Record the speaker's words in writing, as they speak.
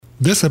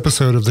This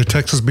episode of the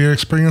Texas Beer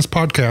Experience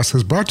podcast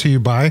is brought to you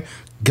by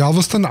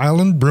Galveston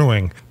Island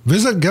Brewing.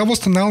 Visit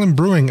Galveston Island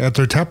Brewing at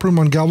their taproom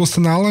on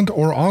Galveston Island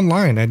or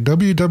online at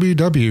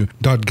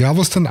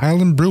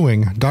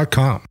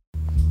www.galvestonislandbrewing.com.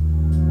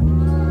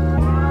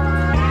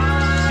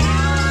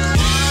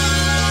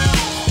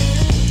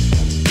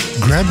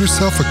 Grab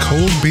yourself a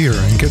cold beer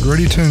and get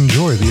ready to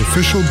enjoy the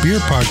official beer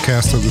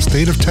podcast of the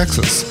state of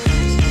Texas.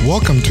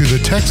 Welcome to the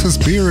Texas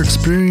Beer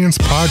Experience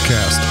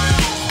podcast,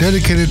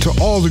 dedicated to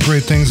all the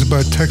great things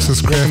about Texas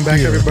craft beer. Welcome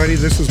back, everybody.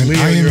 This is Leo,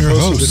 I am your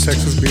host of the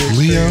Texas Beer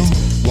Leo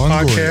Experience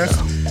Longoria.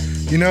 podcast.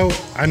 You know,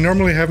 I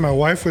normally have my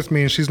wife with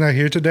me, and she's not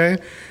here today,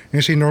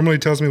 and she normally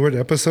tells me what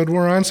episode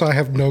we're on, so I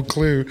have no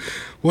clue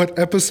what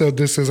episode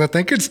this is. I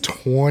think it's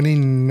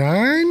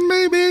 29,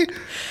 maybe?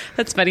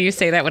 That's funny you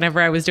say that.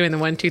 Whenever I was doing the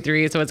 1, 2,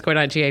 3, so what's going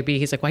on at GAB,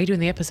 he's like, why are you doing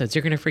the episodes?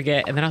 You're going to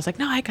forget. And then I was like,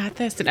 no, I got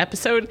this. An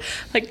episode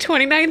like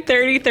 29,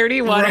 30,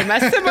 31. Right. I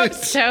messed them up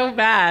so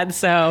bad.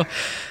 So,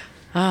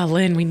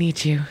 Lynn, we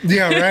need you.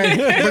 Yeah, right.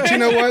 But you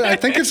know what? I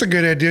think it's a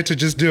good idea to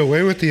just do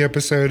away with the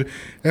episode,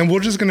 and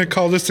we're just going to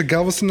call this the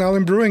Galveston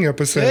Island Brewing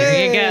episode.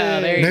 There you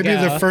go. There you go. Maybe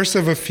the first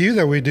of a few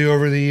that we do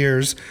over the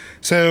years.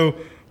 So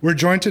we're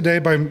joined today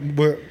by...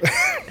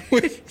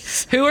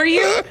 Who are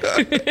you?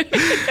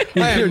 I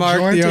am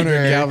Mark, the owner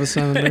of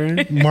Galveston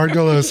Brewing. Mark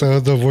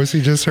Deloso, the voice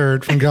you just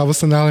heard from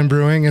Galveston Island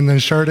Brewing, and then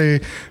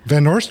Charday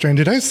Van Nostrand.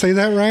 Did I say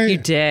that right? You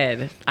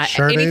did.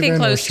 Charday Anything Van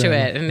close to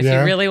Nostrand. it. And if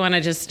you really want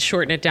to just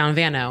shorten it down,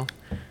 Vano.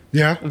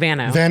 Yeah?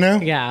 Vano. Vano?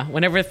 Yeah.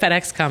 Whenever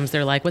FedEx comes,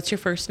 they're like, what's your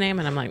first name?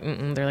 And I'm like,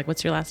 They're like,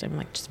 what's your last name? I'm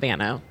like, just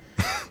Vano.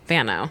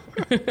 Vano.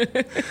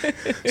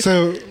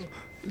 So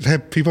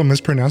have people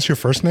mispronounced your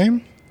first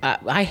name?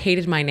 I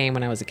hated my name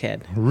when I was a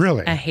kid.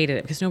 Really? I hated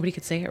it because nobody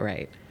could say it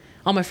right.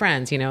 All my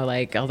friends,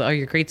 like all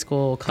your grade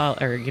school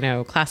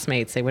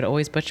classmates, they would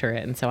always butcher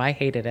it. And so I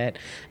hated it.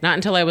 Not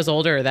until I was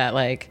older that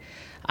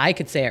I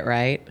could say it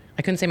right.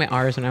 I couldn't say my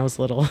R's when I was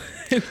little.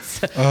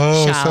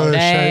 Charday.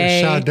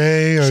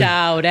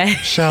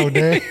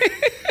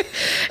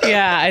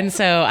 Yeah. And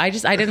so I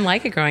didn't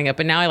like it growing up,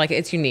 but now I like it.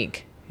 It's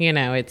unique.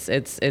 It's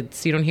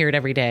you don't hear it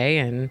every day,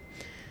 and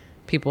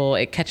people,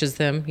 it catches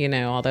them,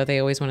 although they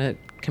always want to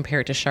compare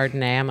it to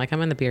Chardonnay. I'm like,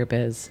 I'm in the beer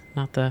biz,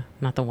 not the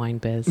wine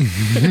biz.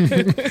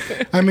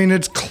 I mean,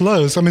 it's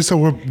close. I mean,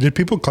 so did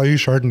people call you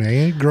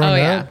Chardonnay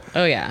growing up?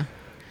 Oh, yeah.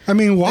 I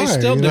mean, why? They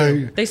still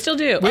do. They still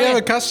do. We have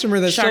a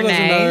customer that still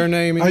doesn't know her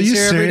name. And Are you he's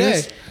here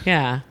serious? every day.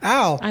 Yeah.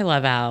 Al. I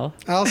love Al.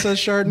 Al says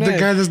Chardonnay. The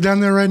guy that's down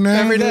there right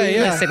now? Every day,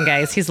 yeah. Listen,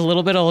 guys, he's a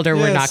little bit older.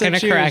 We're not going to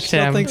correct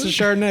still him. thinks it's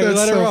Chardonnay. That's We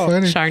let so it roll.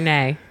 funny.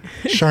 Charnay.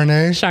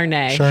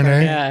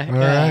 Charnay? Yeah. All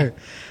right.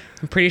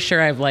 I'm pretty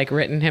sure I've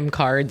written him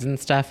cards and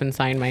stuff and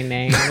signed my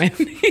name. And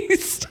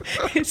he's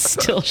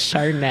still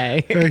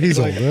Charnay. Yeah, he's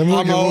old.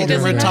 I'm old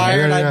and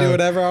retired. Yeah. I do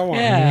whatever I want.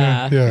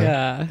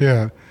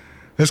 Yeah.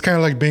 It's kind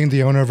of like being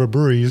the owner of a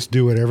brewery. You just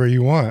do whatever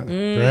you want,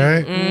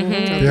 right?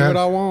 I do what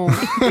I want.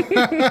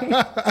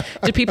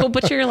 Do people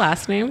butcher your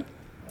last name?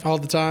 All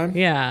the time.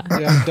 Yeah.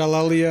 Yeah.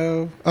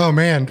 Delalio. Oh,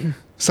 man.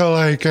 So,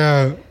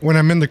 when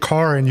I'm in the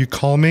car and you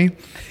call me,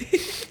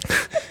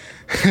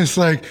 it's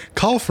like,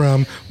 call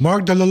from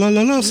Mark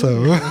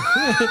Deloso.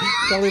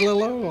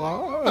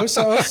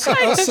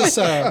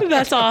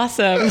 That's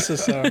awesome.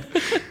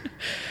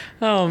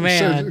 Oh, man.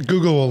 So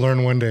Google will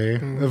learn one day,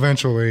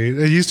 eventually.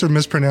 They used to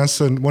mispronounce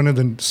one of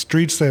the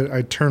streets that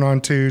I turn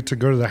onto to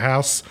go to the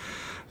house.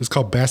 It's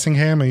called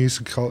Bassingham. I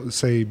used to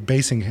say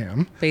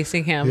Basingham.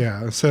 Basingham.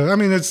 Yeah. So, I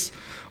mean,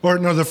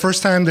 the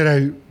first time that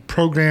I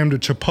programmed a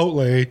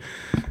Chipotle,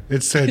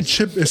 it said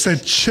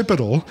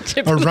Chipotle,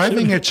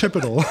 arriving at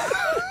Chipotle.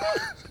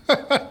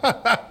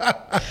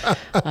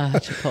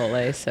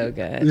 Chipotle is so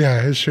good.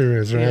 Yeah, it sure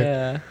is,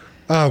 right?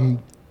 Yeah.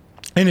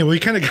 Anyway, we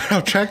kind of got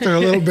off track there a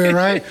little bit,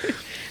 right?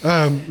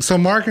 So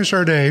Mark and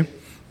Charday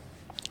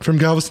from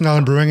Galveston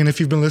Island Brewing, and if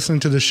you've been listening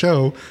to the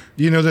show,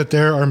 you know that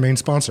they're our main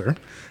sponsor,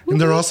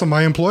 and they're also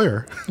my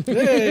employer.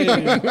 Hey,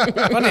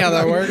 funny how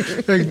that works.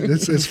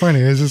 It's funny.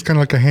 It's just kind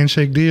of like a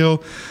handshake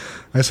deal.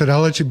 I said,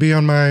 I'll let you be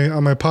on my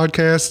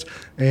podcast,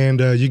 and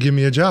you give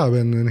me a job,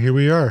 and here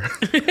we are.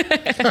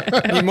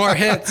 Need more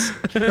hits.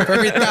 For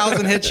every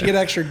 1,000 hits, you get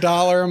extra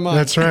 $1 a month.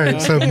 That's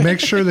right. So make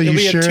sure that you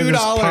share this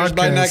podcast. $2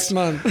 by next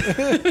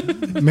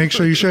month. Make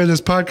sure you share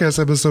this podcast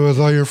episode with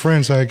all your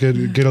friends so I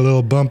could get a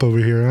little bump over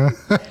here,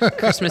 huh?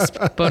 Christmas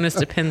bonus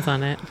depends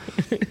on it.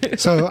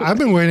 So I've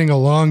been waiting a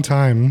long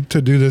time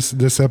to do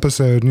this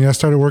episode. And I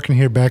started working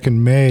here back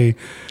in May,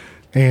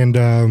 and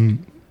I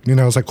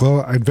was like,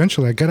 well,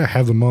 eventually I got to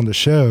have them on the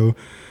show.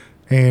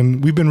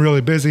 And we've been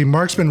really busy.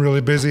 Mark's been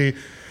really busy,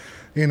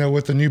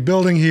 with the new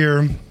building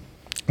here,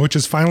 which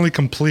is finally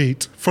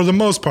complete for the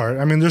most part.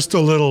 I mean, there's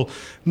still little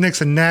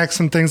nicks and knacks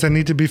and things that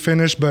need to be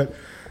finished, but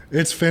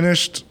it's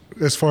finished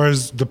as far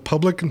as the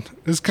public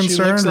is concerned,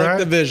 she looks right? Like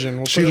the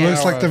vision. She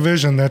looks like the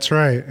vision. That's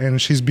right.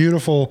 And she's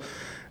beautiful,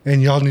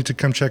 and y'all need to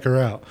come check her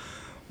out.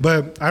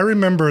 But I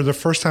remember the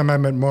first time I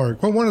met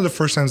Mark. Well, one of the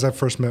first times I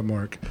first met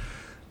Mark.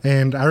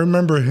 And I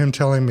remember him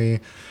telling me,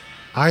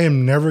 I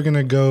am never going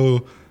to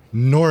go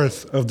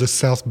north of the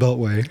South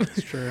Beltway.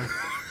 That's true.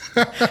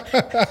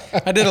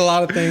 I did a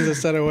lot of things I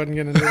said I wasn't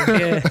going to do.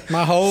 Yeah.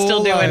 My whole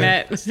Still doing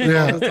life. it.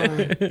 Yeah. All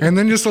the time. And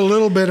then just a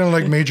little bit in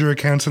like major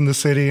accounts in the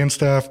city and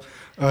stuff.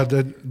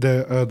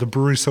 The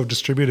brewery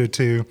self-distributed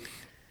to.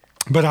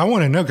 But I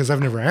want to know, because I've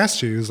never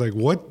asked you, is like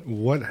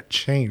what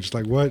changed?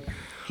 Like what?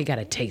 He got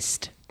a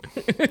taste.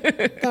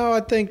 No, I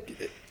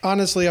think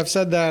honestly, I've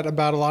said that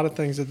about a lot of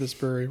things at this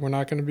brewery. We're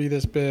not going to be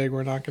this big.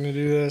 We're not going to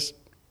do this.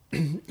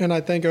 And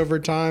I think over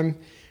time,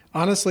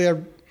 honestly,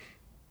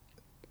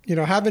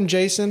 having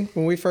Jason,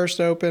 when we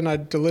first opened, I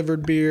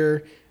delivered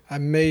beer, I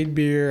made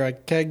beer, I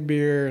kegged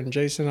beer, and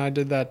Jason and I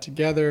did that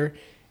together.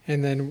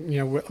 And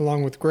then,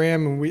 along with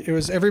Graham,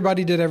 and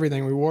everybody did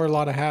everything. We wore a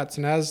lot of hats.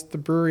 And as the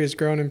brewery has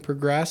grown and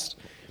progressed,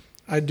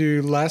 I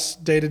do less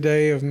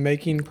day-to-day of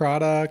making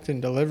product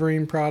and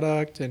delivering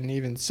product and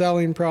even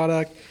selling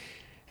product.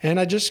 And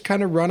I just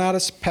kind of run out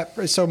of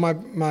pet. So my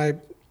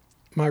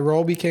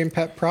role became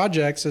pet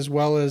projects as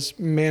well as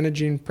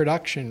managing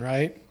production,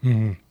 right?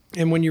 Mm-hmm.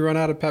 And when you run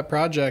out of pet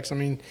projects, I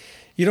mean,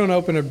 you don't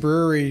open a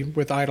brewery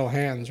with idle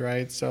hands,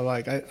 right? So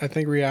like, I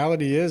think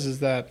reality is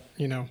that,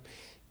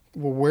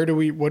 well, what do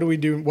we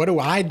do? What do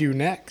I do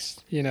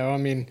next? I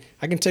mean,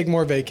 I can take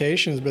more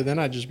vacations, but then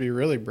I'd just be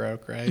really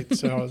broke, right?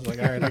 So I was like,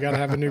 all right, I got to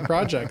have a new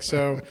project.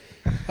 So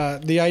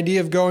the idea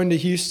of going to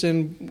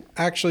Houston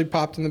actually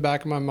popped in the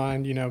back of my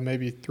mind,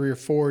 maybe 3 or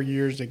 4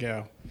 years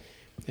ago.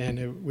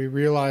 And we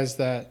realized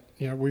that,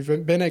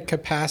 we've been at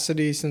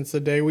capacity since the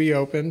day we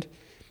opened.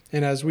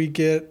 And as we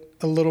get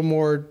a little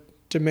more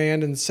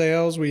demand in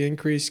sales, we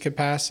increase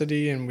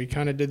capacity, and we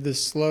kind of did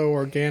this slow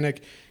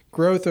organic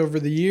growth over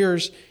the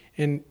years.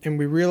 And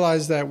we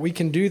realized that we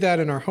can do that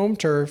in our home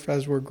turf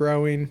as we're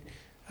growing,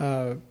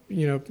 bars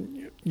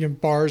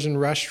and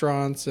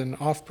restaurants and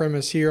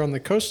off-premise here on the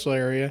coastal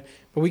area,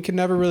 but we could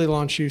never really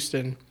launch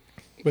Houston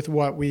with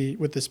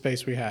the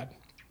space we had.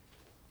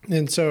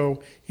 And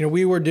so,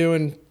 we were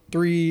doing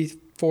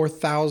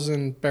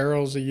 4,000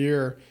 barrels a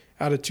year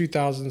out of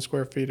 2,000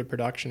 square feet of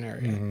production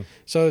area. Mm-hmm.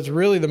 So it's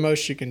really the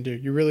most you can do.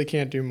 You really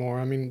can't do more.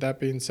 I mean, that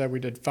being said, we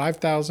did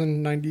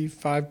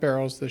 5,095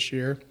 barrels this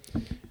year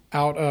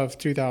out of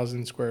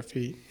 2,000 square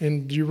feet,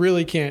 and you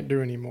really can't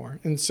do any more.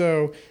 And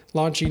so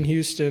launching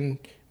Houston,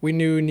 we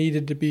knew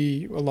needed to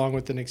be along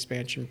with an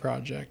expansion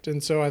project.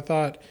 And so I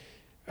thought,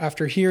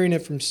 after hearing it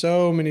from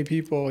so many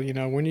people, when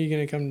are you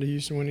going to come to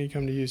Houston? When are you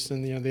come to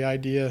Houston? The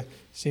idea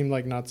seemed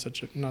like not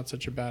such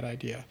a bad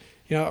idea.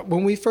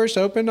 When we first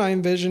opened, I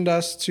envisioned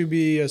us to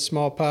be a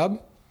small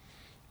pub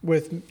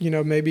with,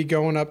 maybe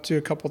going up to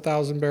a couple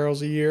thousand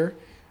barrels a year.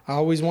 I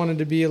always wanted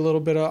to be a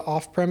little bit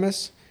off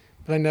premise,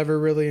 but I never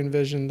really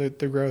envisioned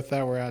the growth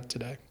that we're at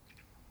today.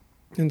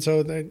 And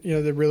so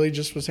that really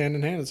just was hand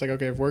in hand. It's like,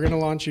 okay, if we're going to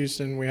launch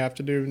Houston, we have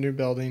to do a new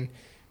building.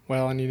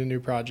 Well, I need a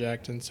new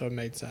project. And so it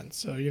made sense.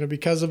 So,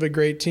 because of a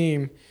great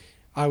team,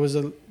 I was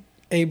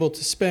able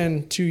to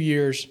spend 2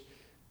 years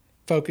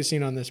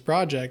focusing on this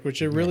project,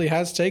 which it really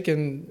has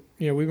taken.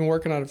 We've been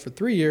working on it for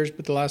 3 years,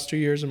 but the last 2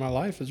 years of my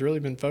life has really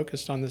been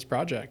focused on this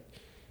project.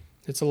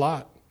 It's a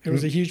lot. It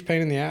was a huge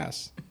pain in the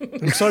ass.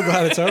 I'm so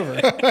glad it's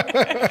over.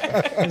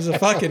 It was a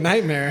fucking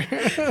nightmare.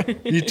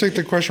 You took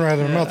the question right out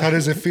of my mouth. How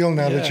does it feel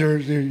now that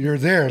you're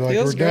there? Like,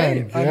 feels we're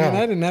great. done. I mean,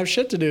 I didn't have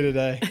shit to do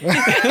today.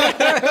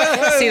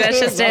 See, that's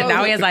just it.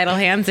 Now he has idle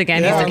hands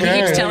again. Yeah,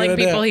 He keeps telling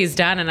people he's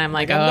done, and I'm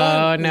like,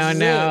 I'm done.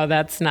 no,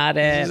 that's not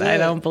it. I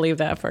don't believe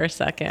that for a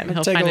second.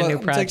 He'll find a new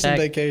project. Take some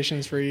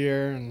vacations for a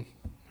year, and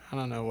I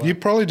don't know what. You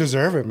probably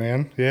deserve it,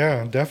 man.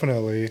 Yeah,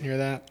 definitely. Hear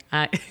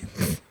that?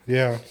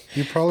 Yeah,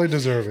 you probably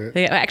deserve it.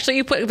 Yeah, actually,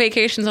 you put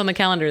vacations on the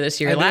calendar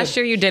this year. Last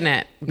year you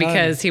didn't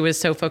because he was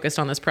so focused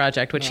on this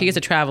project, which he is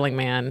a traveling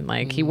man.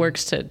 Like he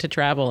works to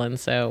travel, and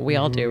so we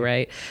all do,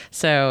 right?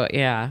 So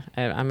yeah,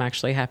 I'm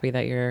actually happy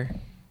that you're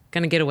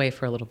going to get away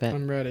for a little bit.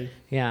 I'm ready.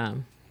 Yeah.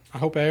 I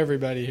hope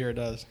everybody here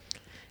does.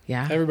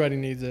 Yeah. Everybody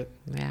needs it.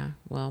 Yeah.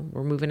 Well,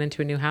 we're moving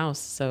into a new house,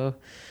 so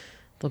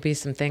there'll be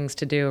some things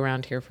to do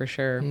around here for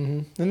sure.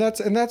 Mm-hmm. And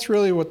that's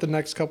really what the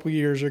next couple of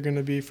years are going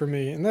to be for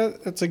me. And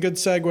that's a good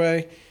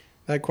segue,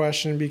 that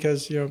question,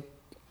 because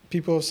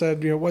people have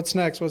said, what's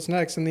next?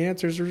 And the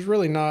answer is there's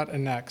really not a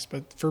next.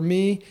 But for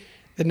me,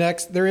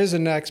 there is a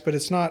next, but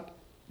it's not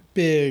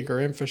big or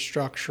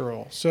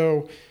infrastructural.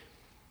 So,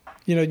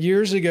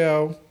 years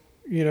ago,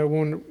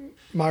 when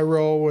my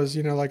role was,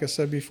 like I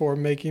said before,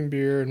 making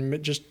beer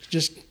and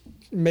just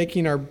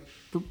making our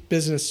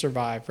business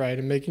survive, right?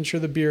 And making sure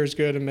the beer is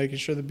good and making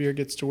sure the beer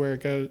gets to where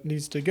it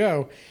needs to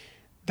go.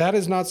 That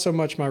is not so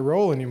much my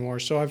role anymore.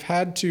 So I've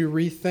had to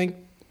rethink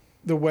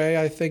the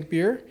way I think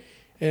beer.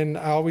 And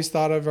I always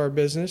thought of our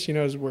business,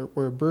 as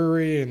we're a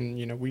brewery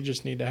and, we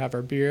just need to have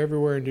our beer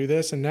everywhere and do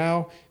this. And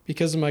now,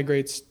 because of my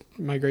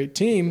great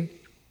team,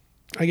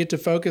 I get to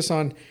focus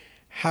on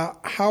how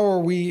are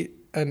we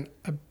a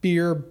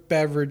beer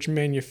beverage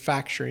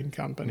manufacturing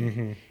company.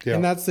 Mm-hmm. Yeah.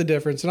 And that's the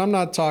difference. And I'm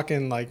not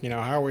talking like,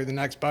 how are we the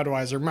next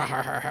Budweiser?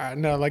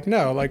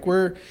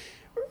 No,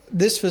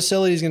 this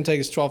facility is going to take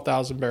us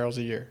 12,000 barrels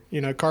a year.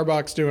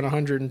 Carbach's doing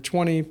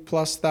 120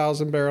 plus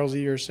thousand barrels a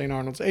year. St.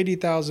 Arnold's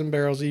 80,000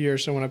 barrels a year.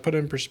 So when I put it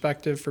in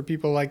perspective for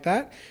people like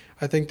that,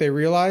 I think they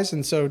realize.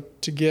 And so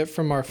to get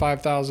from our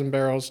 5,000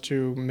 barrels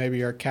to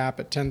maybe our cap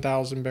at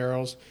 10,000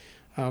 barrels,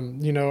 I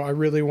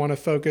really want to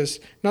focus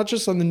not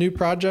just on the new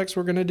projects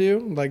we're going to do,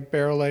 like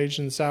barrel aged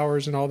and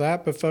sours and all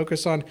that, but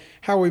focus on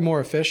how are we more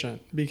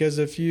efficient? Because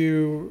if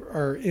you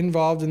are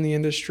involved in the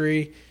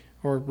industry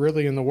or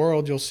really in the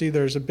world, you'll see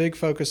there's a big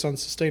focus on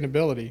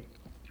sustainability.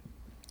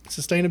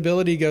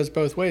 Sustainability goes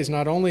both ways.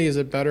 Not only is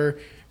it better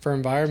for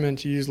environment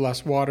to use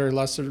less water,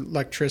 less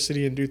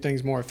electricity, and do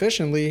things more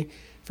efficiently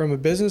from a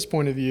business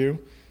point of view,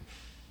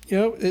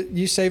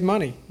 you save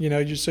money,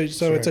 so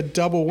sure. It's a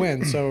double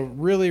win. So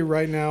really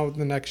right now,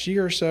 the next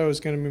year or so is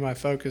going to be my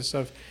focus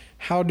of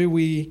how do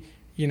we,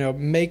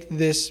 make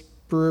this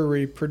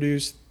brewery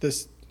produce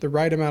the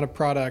right amount of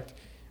product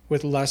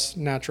with less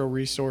natural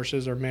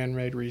resources or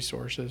man-made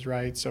resources,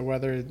 right? So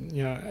whether,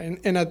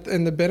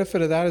 and the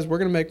benefit of that is we're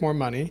going to make more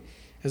money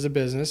as a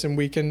business, and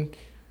we can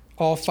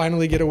all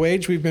finally get a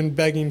wage we've been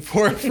begging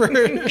for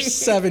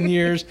 7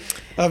 years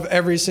of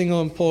every single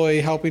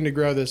employee helping to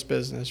grow this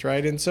business,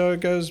 right? And so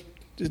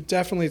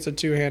it's a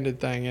two-handed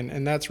thing,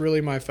 and that's really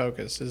my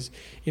focus is,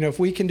 if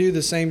we can do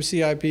the same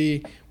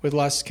CIP with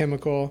less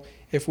chemical,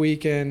 if we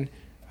can,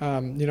 I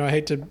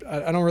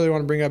don't really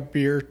want to bring up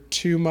beer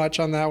too much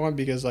on that one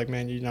because you're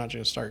not going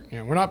to start,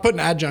 we're not putting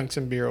adjuncts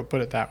in beer, we'll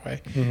put it that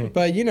way. Mm-hmm.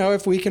 But,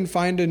 if we can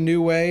find a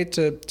new way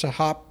to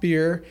hop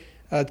beer,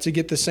 to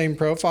get the same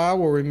profile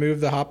where we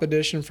move the hop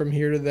addition from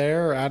here to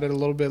there or add it a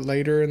little bit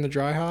later in the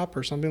dry hop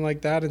or something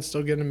like that and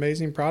still get an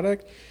amazing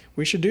product,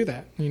 we should do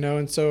that,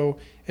 and so,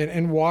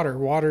 and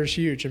water is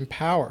huge, and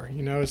power,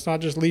 it's not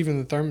just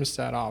leaving the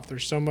thermostat off.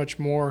 There's so much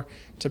more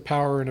to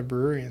power in a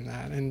brewery in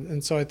that.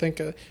 And so I think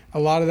a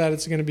lot of that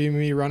it's going to be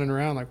me running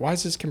around why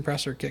is this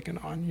compressor kicking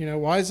on?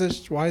 Why is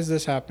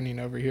this happening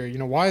over here?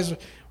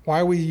 Why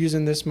are we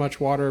using this much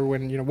water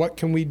when, what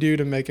can we do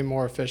to make it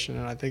more efficient?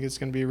 And I think it's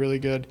going to be really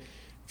good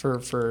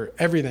for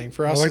everything,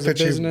 for us as a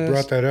business. I like that you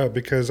brought that up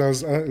because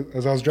as I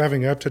was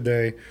driving up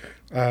today,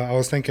 I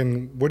was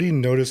thinking, what do you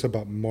notice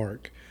about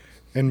Mark?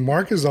 And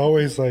Mark is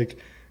always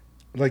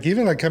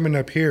even coming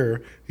up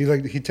here,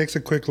 he takes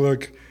a quick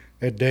look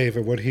at Dave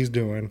at what he's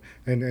doing,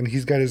 and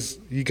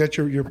you got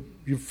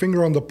your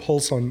finger on the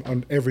pulse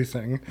on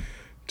everything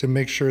to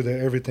make sure that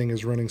everything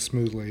is running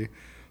smoothly.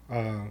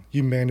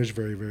 You manage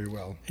very, very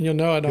well.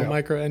 And I don't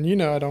I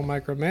don't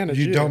micromanage.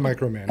 You don't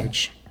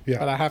micromanage. Yeah.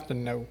 But I have to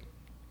know.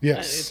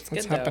 Yes.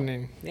 What's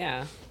happening.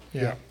 Yeah.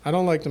 Yeah. I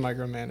don't like to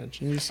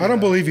micromanage. I don't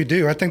believe you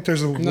do. I think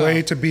there's a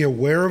way to be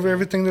aware of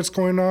everything that's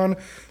going on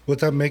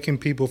without making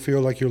people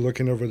feel like you're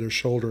looking over their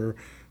shoulder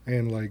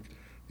and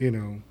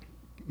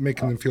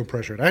making them feel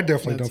pressured. I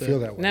definitely don't feel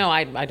that way. No,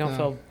 I don't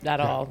feel at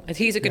all.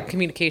 He's a good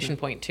communication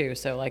point too.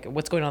 So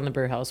what's going on in the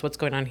brew house? What's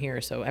going on here?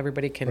 So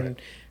everybody can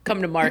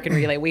come to Mark and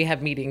relay. We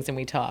have meetings and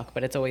we talk,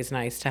 but it's always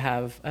nice to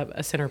have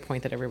a center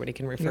point that everybody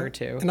can refer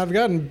to. And I've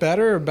gotten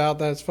better about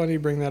that. It's funny you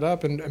bring that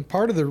up. And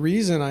part of the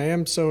reason I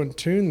am so in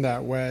tune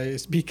that way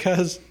is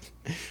because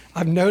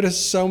I've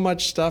noticed so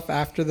much stuff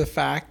after the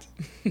fact.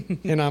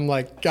 And I'm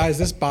like, guys,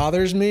 this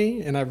bothers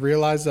me. And I've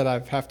realized that I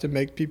have to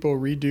make people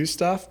redo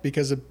stuff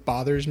because it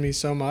bothers me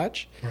so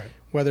much. Right.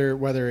 Whether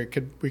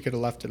we could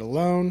have left it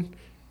alone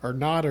or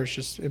not, or it's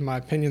just, in my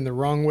opinion, the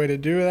wrong way to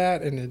do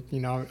that. And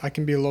I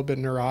can be a little bit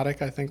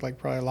neurotic, I think, like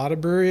probably a lot of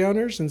brewery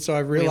owners. And so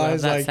I've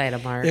realized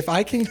if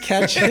I can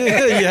catch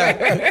it,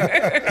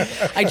 yeah.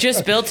 I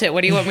just built it.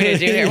 What do you want me to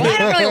do here? Well, I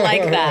don't really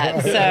like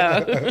that.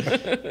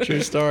 So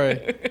true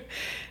story.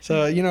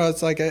 So,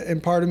 it's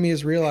and part of me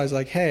has realized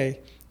hey,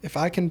 if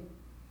I can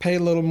pay a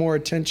little more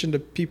attention to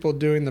people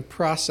doing the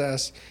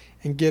process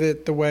and get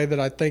it the way that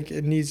I think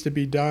it needs to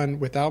be done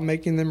without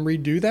making them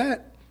redo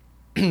that,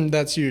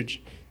 that's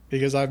huge.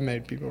 Because I've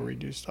made people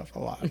redo stuff a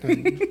lot.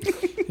 And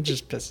it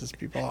just pisses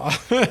people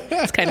off.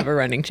 It's kind of a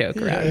running joke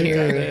around here.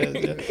 It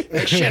is.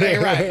 That shit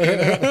ain't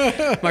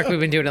right. Mark,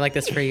 we've been doing it like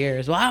this for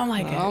years. Well, I don't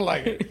like it. I don't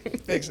like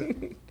it. Fix it.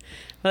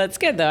 Well, that's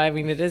good, though. I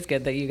mean, it is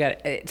good that you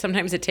got it.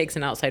 Sometimes it takes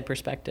an outside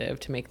perspective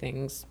to make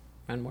things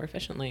run more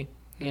efficiently,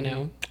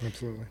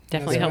 Absolutely.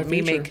 Definitely helped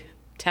me make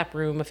tap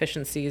room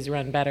efficiencies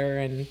run better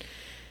and,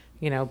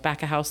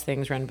 back of house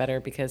things run better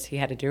because he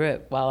had to do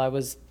it while I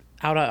was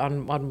out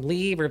on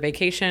leave or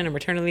vacation or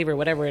maternity leave or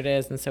whatever it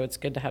is. And so it's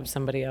good to have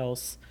somebody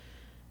else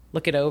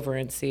look it over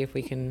and see if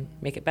we can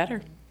make it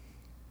better.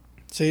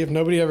 See, if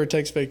nobody ever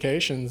takes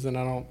vacations, then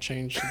I don't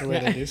change the way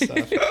they do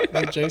stuff. I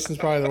think Jason's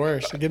probably the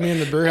worst. Get me in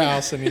the brew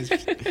house and he's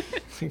like,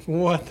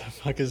 what the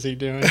fuck is he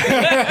doing?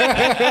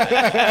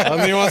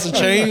 He wants to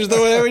change the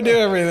way we do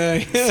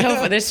everything.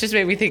 So this just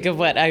made me think of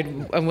what I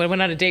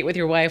went on a date with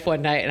your wife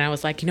one night and I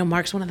was like,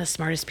 Mark's one of the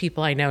smartest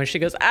people I know. And she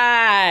goes,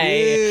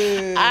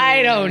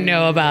 I don't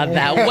know about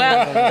that.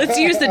 Well, let's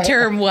use the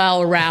term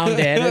well-rounded.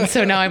 And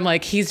so now I'm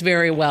like, he's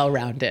very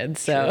well-rounded.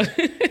 So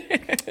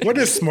what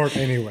is smart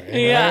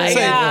anyway?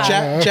 Yeah.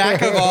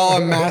 Jack of all,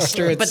 a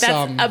master at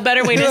some. But that's a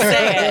better way to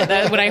say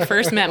it. When I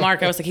first met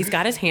Mark, I was like, he's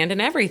got his hand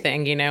in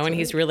everything, and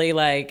he's really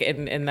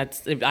and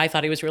that's, I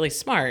thought he was really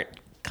smart.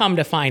 Come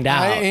to find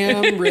out. I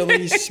am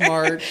really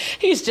smart.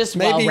 He's just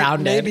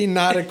well-rounded. Maybe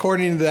not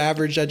according to the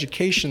average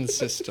education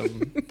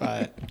system,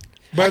 but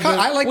But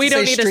I like We to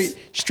don't say need to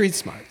street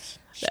smarts.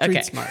 Street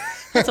Okay. smarts.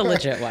 That's a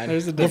legit one.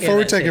 There's a before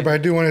we that take too. it, but I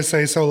do want to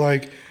say, so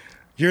like,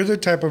 you're the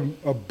type of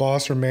a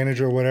boss or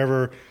manager or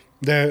whatever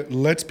that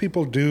lets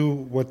people do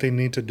what they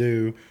need to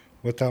do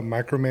without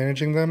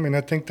micromanaging them, and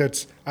I think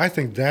that's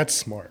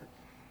smart,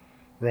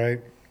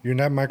 right? You're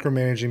not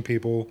micromanaging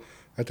people.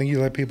 I think you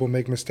let people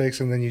make mistakes,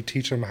 and then you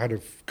teach them how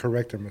to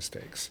correct their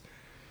mistakes.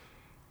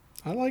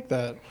 I like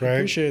that. I Right?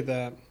 appreciate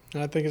that.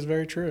 And I think it's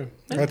very true.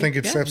 I think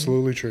it's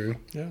absolutely true.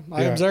 Yeah.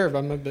 I Yeah. observe.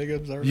 I'm a big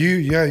observer.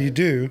 You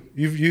do.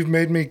 You've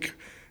made me.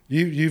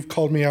 You've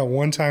called me out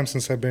one time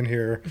since I've been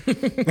here.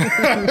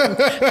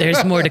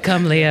 There's more to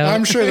come, Leo.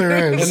 I'm sure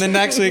there is. And then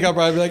next week I'll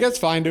probably be like, that's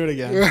fine, do it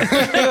again. No,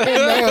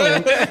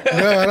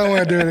 I don't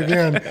want to do it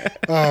again.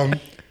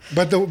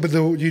 But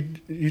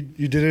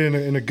you did it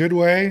in a good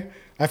way.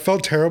 I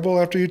felt terrible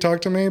after you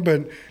talked to me,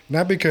 but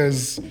not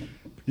because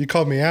you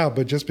called me out,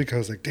 but just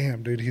because, like,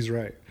 damn, dude, he's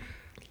right.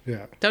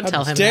 Yeah. Don't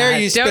tell him Dare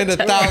that. you Don't spend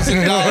tell-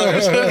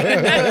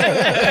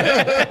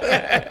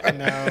 $1,000?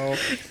 No,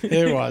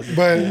 it wasn't.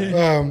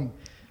 But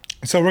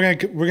so we're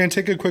gonna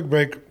take a quick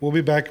break. We'll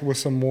be back with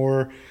some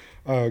more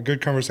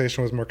good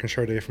conversation with Mark and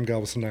Charday from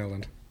Galveston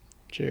Island.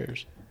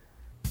 Cheers.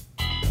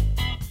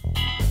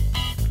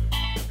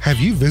 Have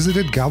you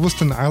visited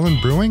Galveston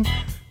Island Brewing?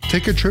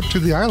 Take a trip to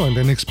the island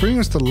and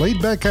experience the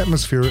laid-back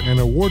atmosphere and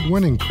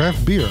award-winning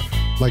craft beer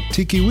like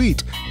Tiki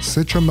Wheat,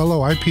 Citra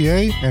Mellow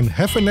IPA, and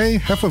Hefenet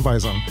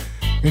Hefeweizen.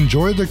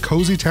 Enjoy the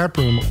cozy tap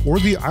room or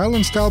the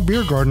island-style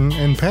beer garden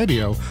and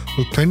patio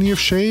with plenty of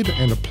shade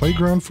and a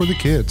playground for the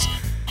kids.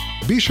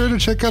 Be sure to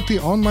check out the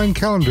online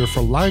calendar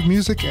for live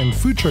music and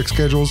food truck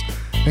schedules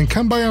and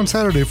come by on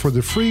Saturday for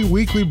the free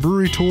weekly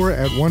brewery tour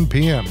at 1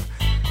 p.m.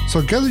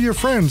 So gather your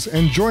friends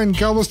and join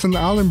Galveston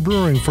Island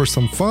Brewing for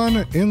some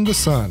fun in the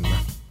sun.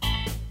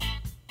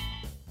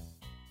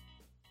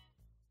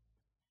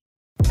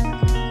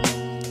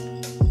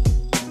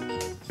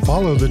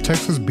 Follow the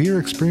Texas Beer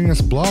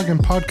Experience blog and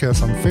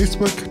podcast on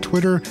Facebook,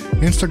 Twitter,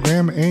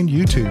 Instagram, and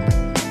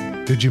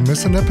YouTube. Did you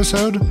miss an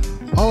episode?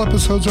 All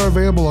episodes are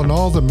available on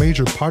all the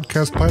major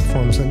podcast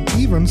platforms and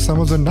even some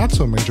of the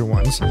not-so-major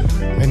ones.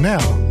 And now,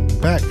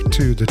 back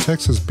to the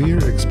Texas Beer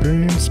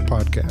Experience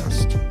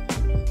podcast.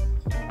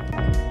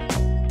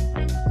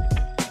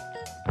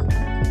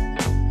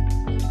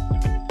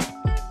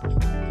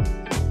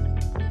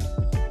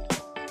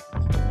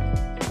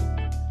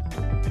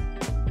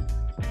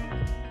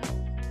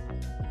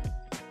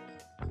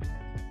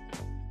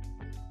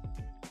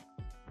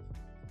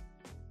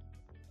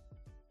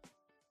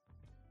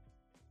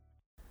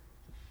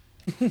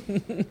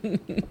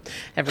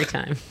 Every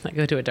time I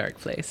go to a dark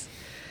place,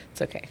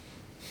 it's okay.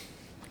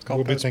 It's called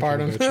We'll be thinking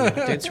postpartum. about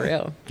you. Dude, it's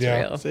real. It's Yeah.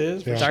 real. It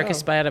is, for Yeah. Darkest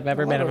sure. spot I've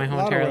ever A been lot in my of- whole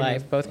lot of entire women.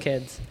 life. Both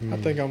kids. I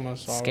think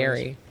almost all.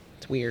 Scary.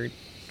 It's weird.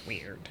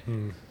 Weird.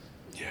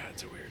 Yeah,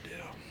 it's a weird deal.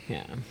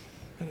 Yeah.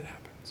 But it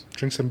happens.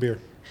 Drink some beer.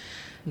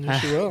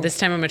 Yes, you will. This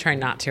time I'm gonna try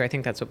not to. I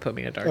think that's what put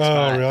me in a dark Oh,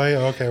 spot. really?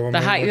 Okay. Well, The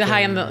maybe high, we the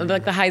high, can- and the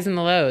like the highs and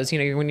the lows. You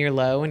know, when you're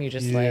low and you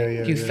just Yeah,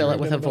 yeah, you yeah. fill it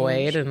with a Negative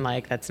void, vibes. and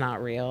like that's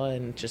not real,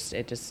 and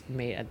it just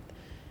made.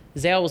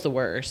 Zale was the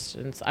worst,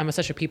 and I'm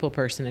such a people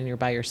person, and you're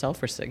by yourself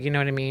for you know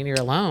what I mean. You're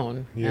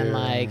alone, Yeah. and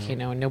like and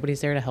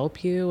nobody's there to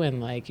help you,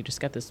 and like you just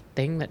got this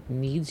thing that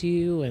needs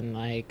you, and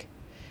like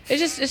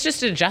it's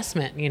just an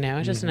adjustment. You know,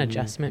 it's just an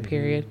adjustment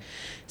period.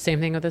 Same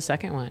thing with the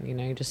second one. You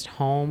know, you're just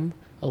home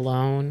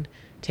alone,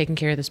 taking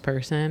care of this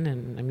person,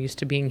 and I'm used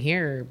to being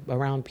here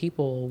around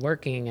people,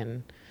 working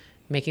and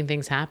making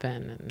things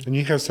happen. And And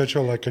you have such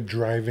a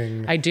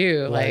driving. I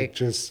do like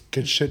just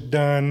get shit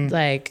done.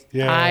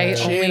 yeah. I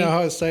She She ain't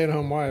only a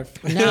stay-at-home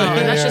wife. no, and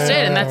that's just it.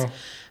 And Yeah. that's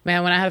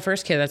man. When I had the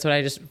first kid, that's what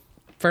I just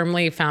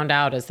firmly found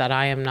out is that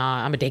I'm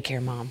a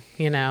daycare mom.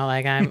 You know,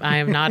 like I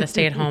am not a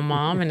stay-at-home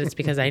mom, and it's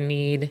because I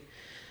need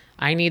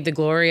the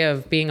glory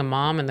of being a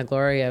mom and the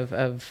glory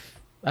of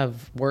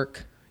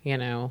work. You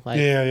know,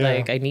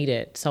 like I need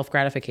it,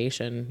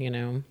 self-gratification. You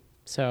know,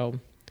 so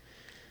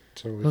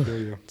So we feel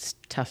you. it's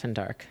tough and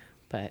dark,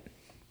 but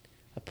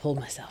I pulled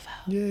myself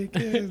out. Yay,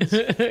 kids.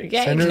 Yay,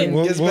 Send her- kids.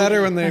 Well, It gets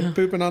better when they're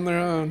pooping on their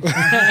own.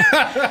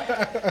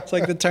 It's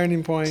like the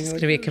turning point. It's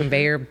gonna be a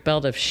conveyor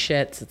belt of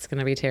shits. It's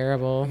gonna be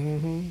terrible,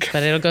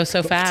 but it'll go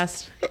so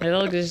fast.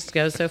 It'll just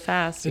go so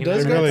fast. It you know?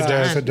 does It go really fast.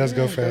 does. It does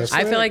go fast.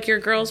 I feel like your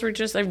girls were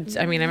just. I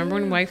mean, I remember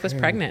when wife was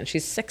pregnant.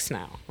 She's 6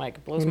 now. Like,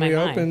 it blows When my we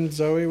mind. opened,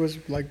 Zoe was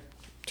like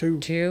 2.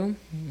 2,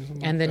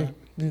 something and like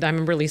then I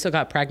remember Lisa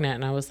got pregnant,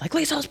 and I was like,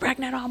 Lisa's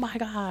pregnant. Oh my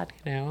god,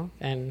 you know.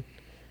 And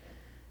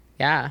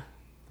yeah,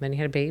 then you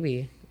had a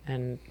baby,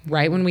 and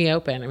right when we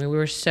opened, I mean, we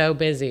were so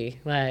busy.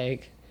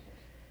 Like,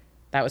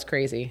 that was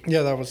crazy.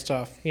 Yeah, that was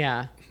tough.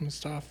 Yeah. It was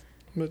tough.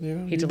 But you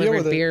know, He you deal delivered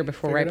with it. beer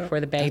Figure right it out. before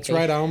the baby. That's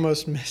right. I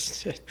almost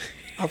missed it.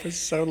 I was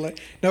so late.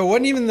 No, it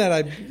wasn't even that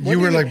I. You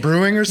were like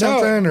brewing or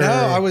something? No, or?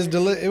 I was.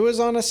 It was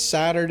on a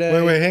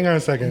Saturday. Wait, hang on a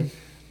second.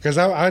 Because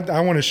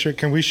I want to share.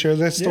 Can we share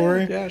this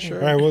story? Yeah, sure.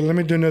 All right, well, let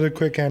me do another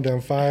quick countdown.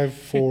 5,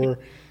 4,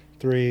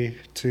 3,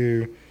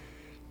 2.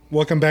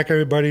 Welcome back,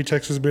 everybody.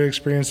 Texas Beer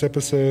Experience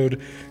episode,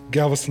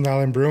 Galveston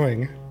Island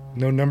Brewing.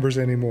 No numbers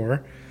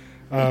anymore.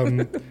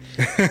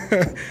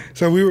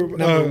 So we were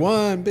Number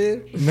one,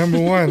 bitch. Number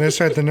one. That's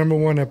right. The number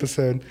one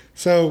episode.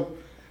 So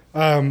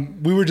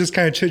we were just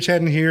kind of chit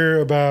chatting here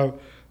about,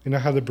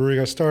 how the brewery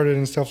got started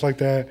and stuff like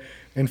that,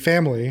 and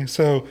family.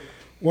 So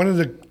one of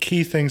the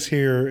key things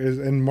here is,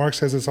 and Mark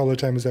says this all the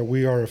time, is that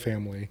we are a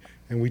family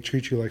and we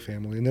treat you like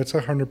family. And that's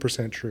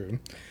 100% true.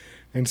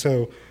 And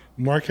so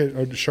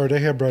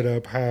Charday had brought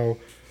up how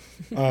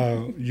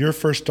your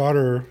first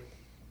daughter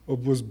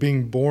was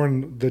being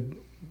born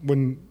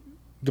when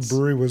the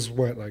brewery was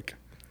what, like?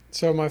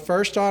 So my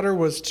first daughter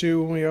was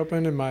 2 when we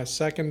opened, and my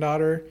second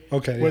daughter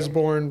was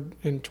born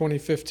in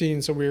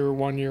 2015, so we were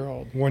 1 year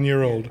old. 1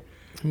 year old.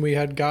 And we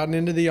had gotten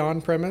into the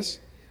on-premise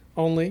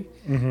only.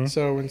 Mm-hmm.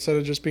 So instead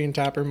of just being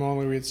taproom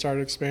only, we had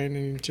started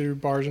expanding into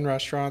bars and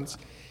restaurants.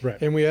 Right.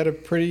 And we had a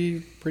pretty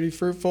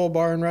fruitful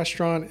bar and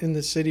restaurant in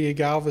the city of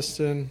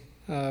Galveston.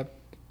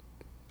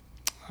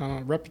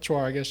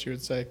 Repertoire, I guess you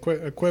would say,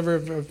 a quiver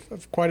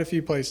of quite a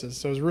few places.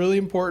 So it was really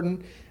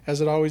important, as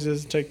it always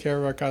is, to take care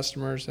of our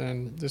customers.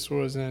 And it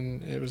was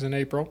in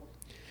April.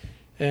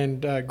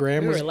 And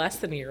Graham we were less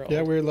than a year old.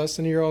 Yeah, we were less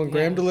than a year old. And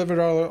Graham delivered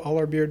all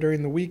our beer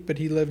during the week, but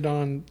he lived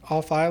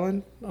off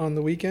island on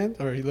the weekend,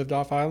 or he lived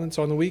off island.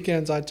 So on the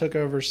weekends, I took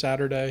over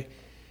Saturday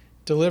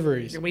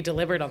deliveries. We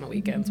delivered on the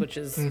weekends, which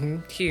is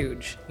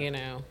huge,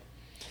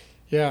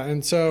 Yeah,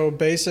 and so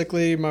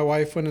basically my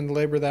wife went into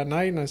labor that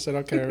night, and I said,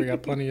 okay, we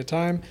got plenty of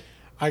time.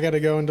 I got to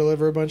go and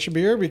deliver a bunch of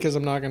beer because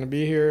I'm not going to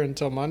be here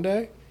until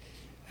Monday.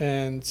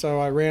 And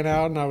so I ran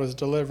out and I was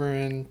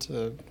delivering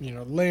to,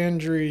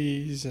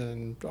 Landry's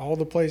and all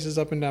the places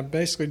up and down.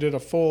 Basically did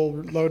a full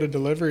load of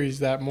deliveries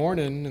that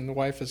morning, and the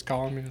wife is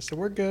calling me, and I said,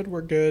 we're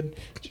good.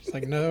 She's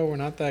like, no, we're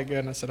not that good.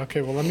 And I said,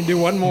 okay, well, let me do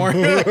one more. I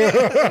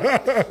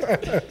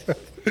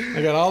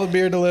got all the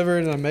beer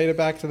delivered, and I made it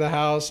back to the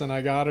house, and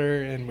I got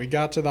her, and we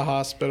got to the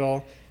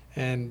hospital,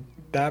 and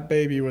that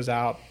baby was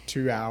out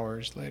 2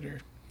 hours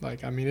later.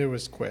 It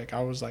was quick.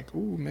 I was like,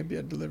 ooh, maybe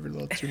I delivered a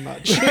little too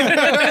much. Maybe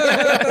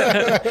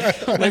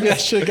I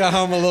should have got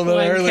home a little bit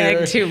earlier. One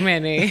keg too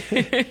many.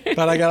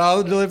 But I got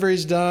all the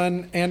deliveries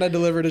done, and I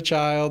delivered a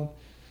child.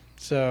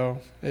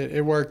 So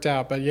it worked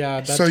out. But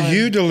yeah. So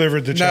you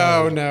delivered the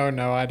child?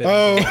 No, I didn't.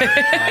 Oh.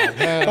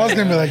 I was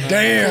going to be like,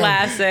 damn.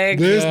 Classic.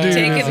 This dude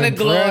taking the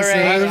glory.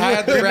 I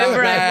had the brown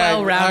Remember, bag.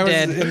 I'm well-rounded.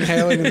 I was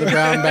inhaling in the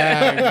brown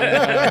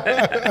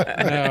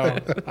bag. No,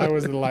 I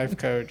was the life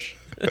coach.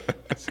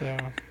 So...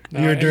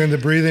 You were doing the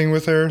breathing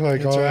with her?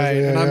 That's right.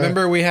 And I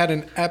remember we had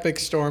an epic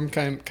storm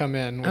come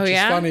in, which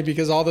is funny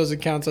because all those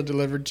accounts I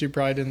delivered to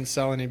probably didn't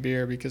sell any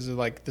beer because of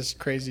this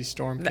crazy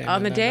storm came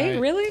on the day, night.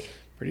 Really?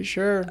 Pretty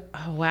sure.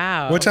 Oh,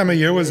 wow. What time of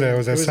year was that?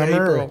 Was that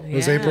summer? April. It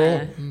was April?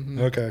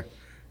 Mm-hmm. Okay.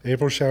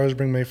 April showers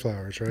bring May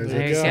flowers, right?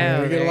 There you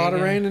go. We get a lot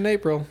of rain in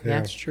April. Yeah.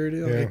 That's true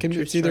deal. Yeah.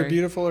 It's either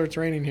beautiful or it's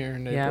raining here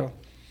in April.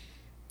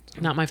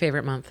 Not my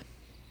favorite month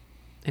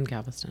in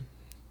Galveston.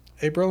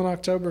 April and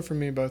October for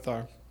me both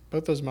are.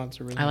 Both those months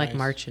are really nice. I like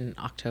March and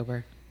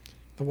October.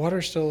 The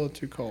water's still a little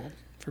too cold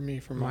for me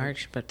for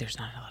March. But there's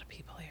not a lot of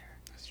people here.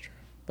 That's true.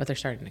 But they're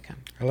starting to come.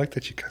 I like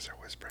that you guys are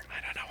whispering.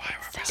 I don't know why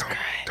we're whispering.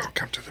 Don't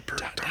come to the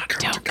brewery.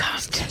 Don't come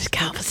to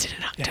Galveston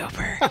in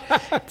October.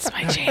 It's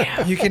my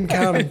jam. You can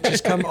come.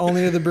 Just come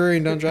only to the brewery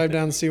and don't drive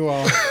down the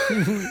seawall. I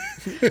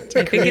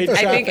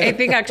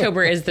think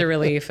October is the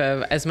relief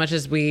of, as much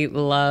as we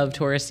love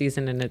tourist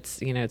season and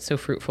it's so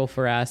fruitful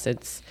for us.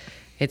 It's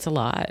a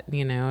lot.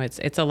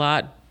 It's a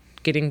lot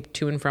getting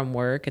to and from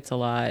work. It's a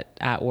lot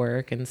at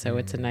work, and so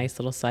it's a nice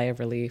little sigh of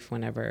relief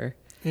whenever.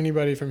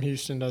 Anybody from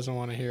Houston doesn't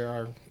want to hear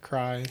our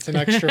cry. It's an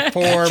extra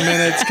 4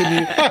 minutes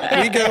commute.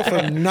 We go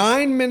from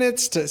 9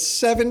 minutes to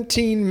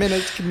 17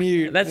 minutes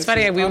commute. That's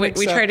funny.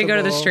 We tried to go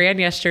to the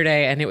Strand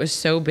yesterday, and it was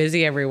so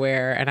busy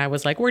everywhere, and I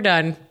was like, we're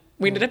done.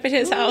 We ended up at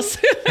his house.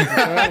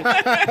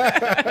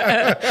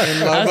 I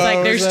was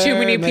like, there's too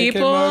many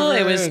people.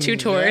 It was too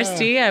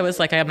touristy. Yeah. I was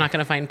like, I'm not going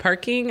to find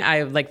parking.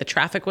 The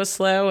traffic was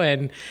slow,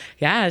 and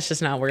it's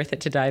just not worth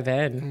it to dive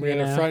in. We had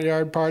a front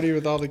yard party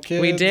with all the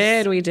kids. We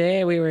did.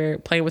 We were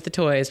playing with the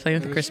toys, playing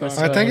with the Christmas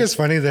toys. I think it's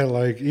funny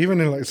that even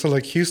in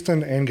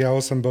Houston and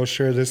Galveston both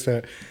share this,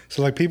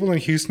 people in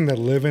Houston that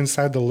live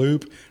inside the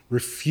loop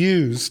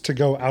refuse to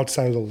go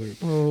outside of the loop.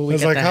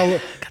 It's like, how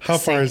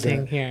far is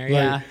that? Here,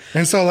 yeah.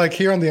 And so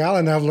here on the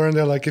island, I've learned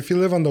that if you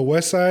live on the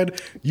west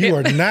side, you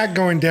are not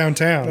going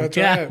downtown. That's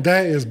right.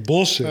 That is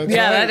bullshit.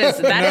 That is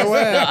the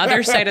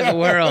other side of the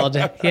world.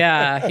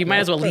 Yeah, you might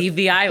as well leave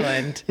the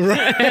island.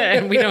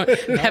 Right. We don't.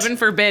 Heaven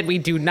forbid we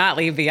do not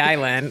leave the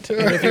island.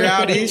 And if you're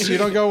out east, you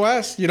don't go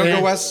west. You don't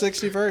go west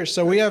 61st.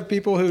 So we have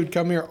people who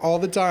come here all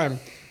the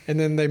time. And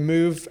then they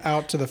move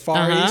out to the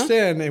far east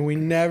end, and we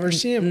never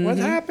see them. What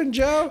happened,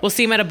 Joe? We'll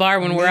see them at a bar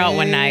when we're out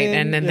one night,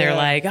 and then they're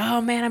like,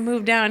 "Oh man, I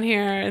moved down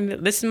here, and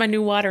this is my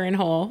new watering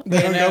hole."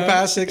 They don't go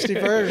past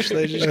 61st.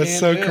 They just That's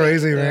so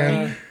crazy,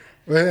 man.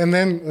 And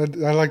then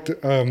I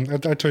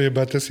told you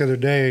about this the other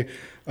day.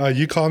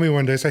 You called me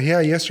one day, said,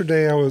 "Yeah,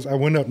 yesterday I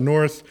went up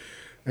north."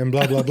 And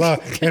blah blah blah.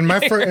 And my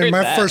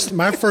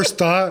first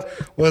thought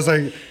was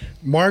like,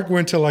 Mark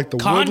went to like the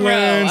Conroe.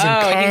 Woodlands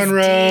and He's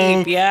Conroe.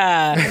 deep,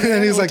 yeah.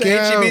 And he's like,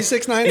 yeah, HEB we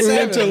 697.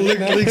 went to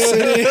League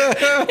City,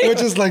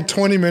 which is like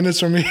 20 minutes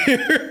from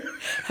here.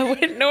 I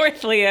went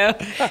north, Leo.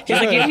 He's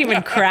like, you didn't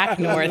even crack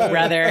north,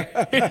 brother.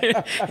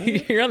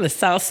 You're on the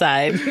south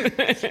side.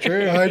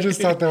 True. I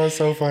just thought that was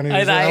so funny.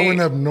 He's like, I went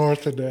up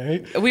north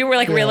today. We were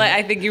like,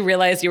 I think you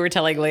realized you were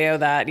telling Leo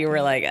that. You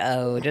were like,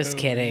 oh, just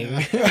kidding.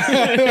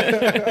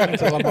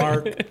 To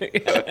Lamar.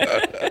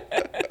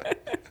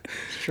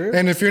 True.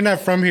 And if you're not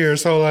from here,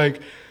 so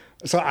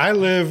I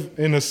live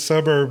in a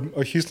suburb,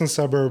 a Houston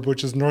suburb,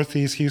 which is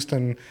northeast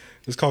Houston.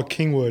 It's called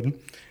Kingwood.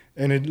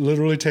 And it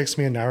literally takes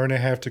me an hour and a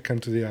half to come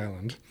to the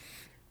island.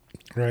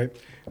 Right.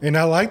 And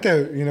I like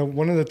that,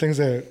 one of the things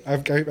that I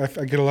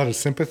get a lot of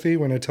sympathy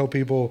when I tell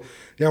people,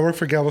 yeah, I work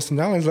for Galveston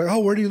Island. It's like, oh,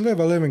 where do you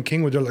live? I live in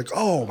Kingwood. They're like,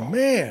 oh,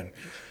 man,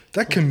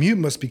 that commute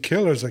must be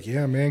killer. It's like,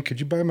 yeah, man, could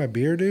you buy my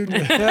beer, dude?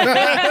 I'm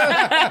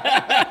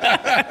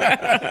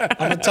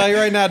going to tell you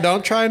right now,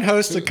 don't try and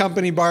host a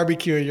company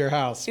barbecue at your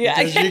house.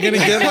 Because you're going to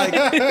get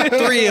like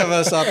 3 of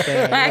us up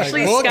there.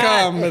 Actually, we'll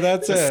come, but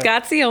that's it.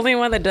 Scott's the only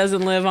one that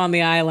doesn't live on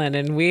the island,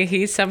 and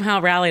he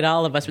somehow rallied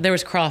all of us. But there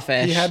was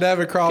crawfish. You had to have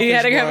a crawfish. You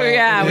had to have,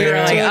 boil. we were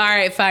like, all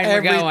right, fine,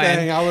 we're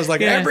going. I was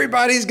like,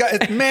 everybody's got,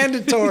 it's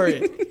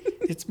mandatory.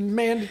 It's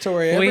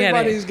mandatory.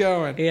 Everybody's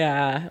going.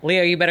 Yeah.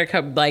 Leo, you better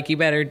come, you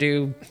better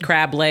do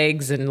crab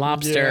legs and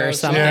lobster or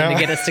something to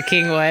get us to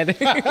Kingwood.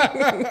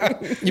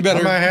 You're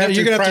going to have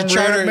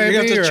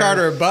to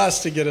charter a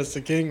bus to get us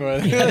to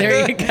Kingwood. Yeah,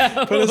 there you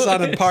go. Put us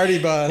on a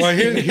party bus. Well,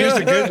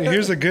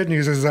 here's the good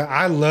news is that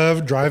I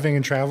love driving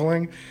and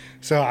traveling.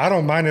 So I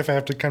don't mind if I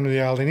have to come to the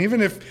island,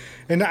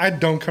 and I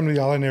don't come to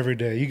the island every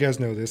day. You guys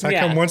know this. I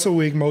come once a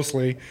week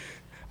mostly.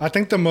 I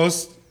think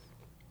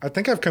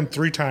I've come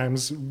 3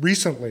 times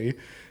recently.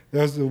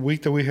 That was the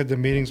week that we had the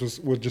meetings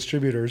with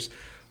distributors.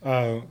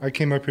 I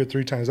came up here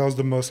 3 times. That was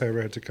the most I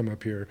ever had to come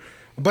up here.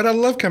 But I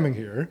love coming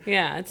here.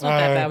 Yeah, it's not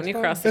that bad when you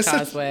cross the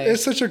causeway.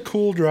 It's such a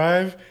cool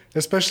drive,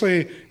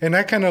 especially, and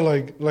that kind of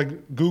like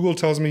Google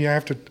tells me I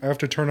have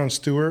to turn on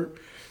Stewart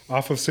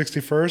off of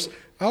 61st.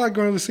 I like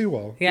going to the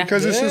seawall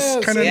because it's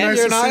just kind of nice.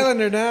 You're an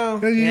islander now.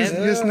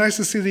 It's nice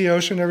to see the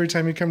ocean every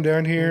time you come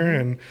down here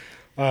and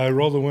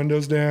roll the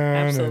windows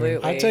down.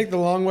 Absolutely. I take the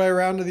long way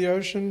around to the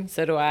ocean.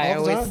 So do I. I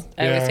always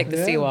take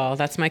the seawall.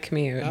 That's my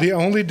commute. The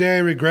only day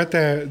I regret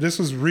that, this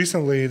was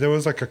recently, there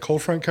was like a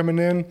cold front coming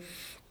in,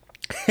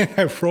 and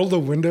I rolled the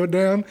window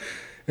down,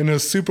 and it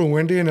was super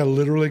windy, and I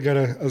literally got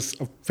a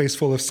face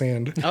full of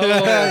sand. Oh,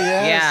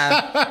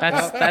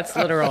 yeah. That's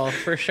literal,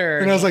 for sure.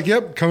 And I was like,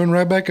 yep, coming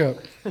right back up.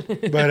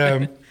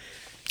 But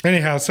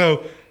anyhow,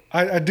 so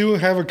I do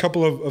have a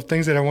couple of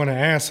things that I want to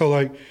ask.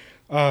 So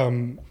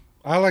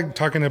I like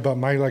talking about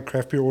my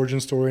craft beer origin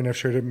story, and I've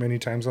shared it many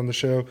times on the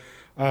show.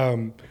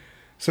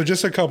 So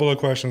just a couple of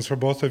questions for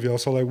both of y'all.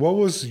 So what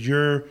was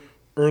your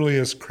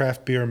earliest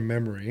craft beer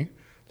memory?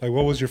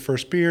 What was your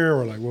first beer,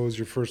 or what was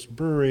your first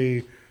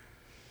brewery?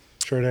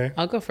 Charday?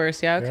 I'll go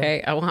first. Yeah,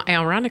 okay. Yeah.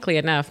 Ironically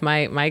enough,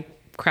 my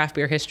craft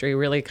beer history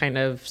really kind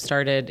of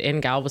started in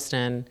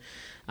Galveston.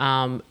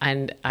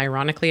 And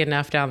ironically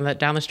enough, down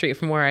the street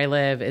from where I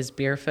live is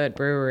Beerfoot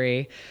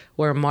Brewery,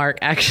 where Mark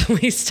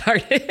actually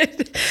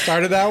started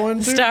that one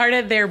too?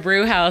 Started their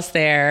brew house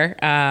there.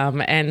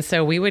 And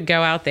so we would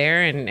go out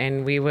there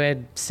and we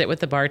would sit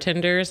with the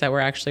bartenders that were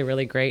actually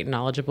really great and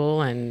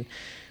knowledgeable, and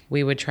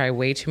we would try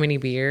way too many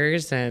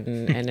beers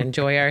and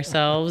enjoy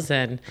ourselves.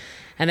 And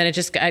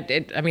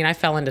then I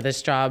fell into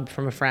this job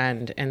from a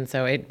friend. And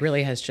so it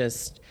really has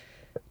just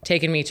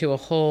taken me to a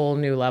whole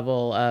new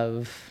level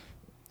of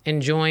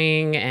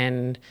enjoying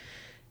and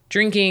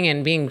drinking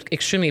and being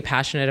extremely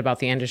passionate about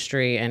the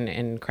industry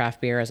and craft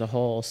beer as a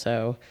whole.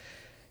 So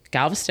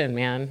Galveston,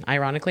 man,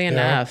 ironically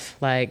enough,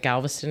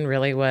 Galveston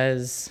really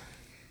was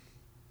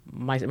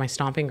my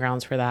stomping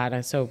grounds for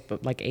that. So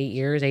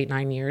 8,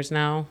 9 years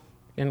now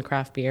in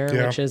craft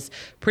beer, which is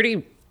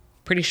pretty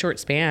short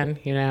span,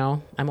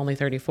 I'm only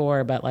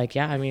 34, but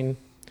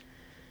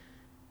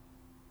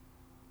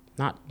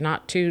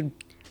not too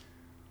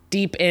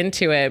deep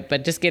into it,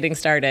 but just getting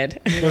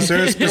started. Was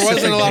there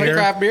wasn't a lot of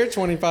craft beer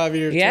 25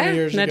 years, 20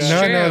 years ago.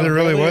 True. No, there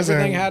really wasn't.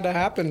 Everything had to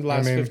happen the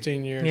last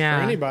 15 years for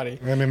anybody.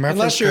 My Unless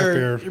first you're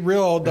craft beer, a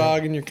real old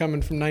dog and you're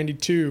coming from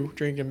 92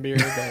 drinking beer.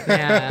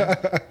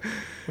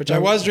 Which I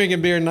was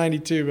drinking beer in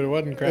 92, but it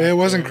wasn't craft. It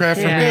wasn't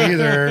craft for me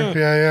either.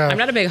 Yeah. I'm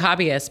not a big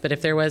hobbyist, but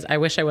if there was, I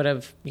wish I would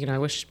have,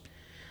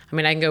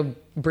 I can go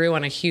brew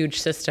on a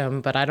huge system,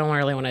 but I don't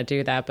really want to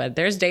do that. But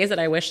there's days that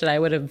I wish that I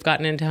would have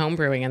gotten into home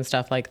brewing and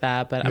stuff like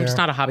that. But I'm just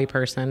not a hobby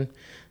person.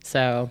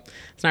 So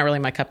it's not really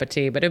my cup of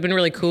tea. But it'd been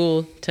really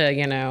cool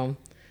to,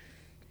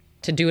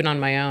 to do it on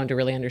my own, to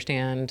really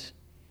understand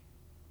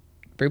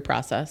brew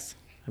process.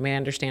 I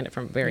understand it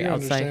from very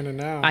outside. Understand it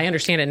now. I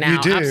understand it now.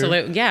 You do.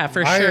 Absolutely. Yeah,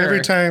 for sure.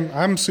 Every time,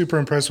 I'm super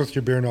impressed with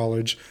your beer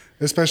knowledge,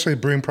 especially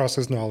brewing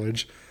process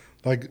knowledge.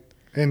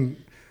 And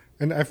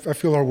And I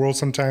feel our world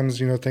sometimes,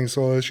 thinks,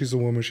 oh, she's a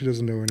woman. She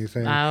doesn't know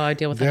anything. Oh, I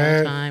deal with that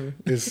all the time.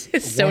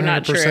 It's so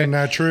not true.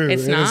 not true.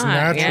 It's it not. Is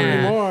not Yeah. true.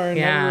 Anymore. It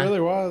Yeah. never really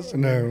was.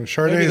 No,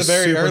 Charday Maybe is the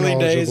very super early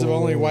days of knowledgeable.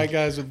 only white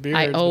guys with beards.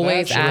 I but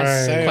always that shit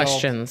ask sailed.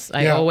 questions.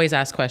 I always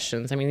ask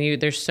questions. I mean,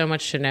 there's so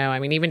much to know. I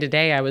mean, even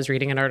today I was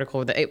reading an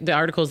article. The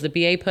articles the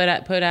BA put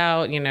out.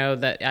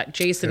 That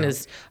Jason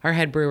is our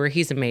head brewer.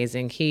 He's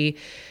amazing.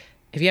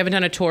 If you haven't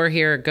done a tour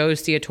here, go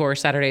see a tour.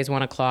 Saturdays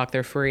 1:00.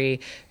 They're free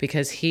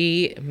because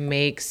he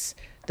makes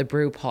the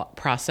brew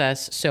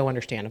process so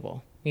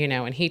understandable.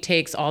 And he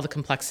takes all the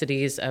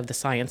complexities of the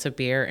science of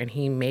beer and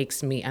he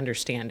makes me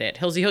understand it.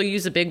 He'll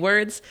use the big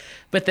words,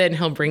 but then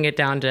he'll bring it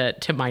down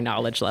to my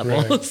knowledge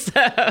level. Right.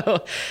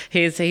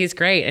 So he's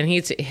great. And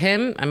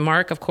him and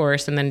Mark, of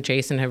course, and then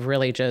Jason have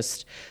really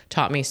just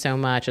taught me so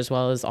much, as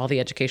well as all the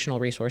educational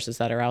resources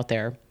that are out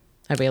there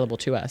available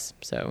to us.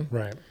 So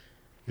right.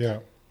 Yeah.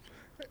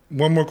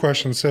 One more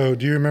question. So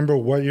do you remember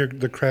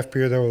the craft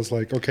beer that was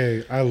like,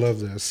 okay, I love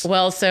this?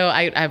 Well, so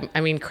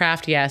I mean,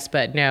 craft, yes,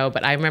 but no.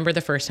 But I remember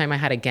the first time I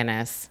had a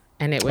Guinness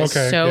and it was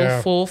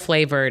full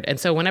flavored. And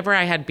so whenever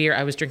I had beer,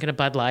 I was drinking a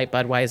Bud Light,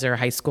 Budweiser,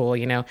 high school,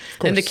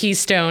 and the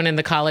Keystone and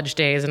the college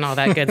days and all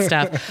that good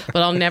stuff.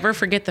 But I'll never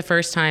forget the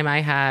first time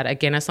I had a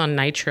Guinness on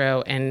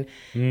nitro and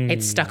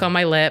it stuck on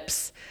my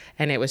lips.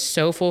 And it was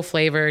so full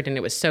flavored and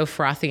it was so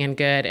frothy and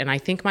good. And I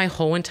think my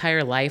whole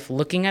entire life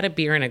looking at a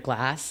beer in a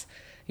glass,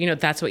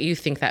 that's what you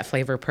think that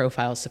flavor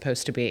profile is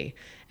supposed to be.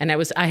 And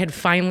I had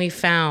finally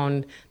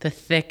found the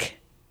thick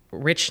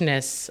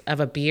richness of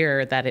a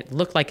beer that it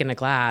looked like in a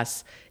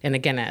glass in a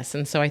Guinness.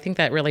 And so I think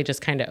that really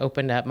just kind of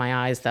opened up my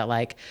eyes that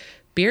like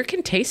beer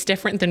can taste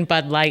different than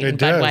Bud Light and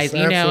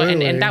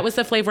Budweiser, and that was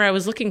the flavor I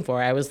was looking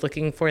for. I was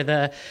looking for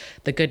the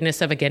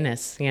goodness of a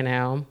Guinness,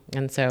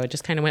 and so it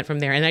just kind of went from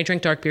there. And I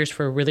drink dark beers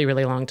for a really,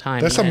 really long time.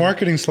 That's a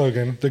marketing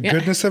slogan, the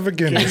goodness of a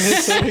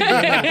Guinness.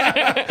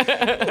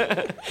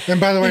 And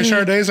by the way,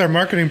 Charday's our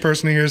marketing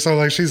person here, so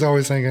like she's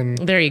always thinking.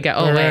 There you go,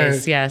 always,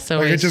 right. Yes,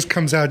 always. Like it just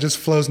comes out, just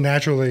flows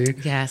naturally.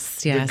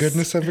 Yes. The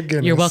goodness of a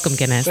Guinness. You're welcome,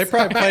 Guinness. They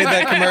probably played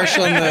that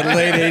commercial in the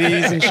late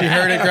 '80s, and she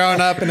heard it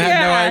growing up and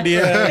had no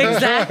idea.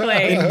 Exactly.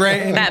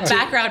 That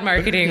background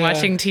marketing,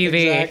 watching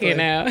TV, exactly.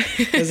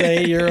 As an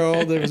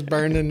 8-year-old, it was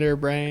burned into her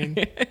brain.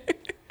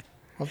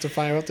 We'll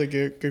have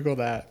to Google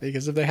that,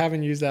 because if they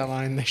haven't used that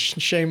line,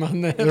 shame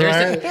on them.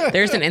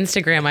 There's an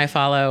Instagram I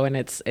follow, and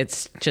it's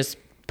just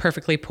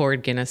perfectly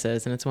poured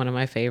Guinnesses, and it's one of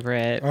my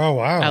favorite. Oh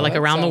wow! Like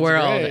around the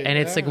world, great. And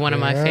it's like one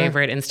of my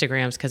favorite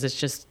Instagrams because it's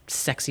just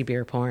sexy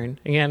beer porn.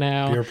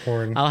 Beer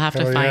porn. I'll have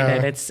to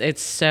find it.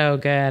 It's so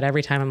good.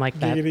 Every time I'm like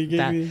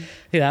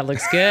that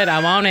looks good.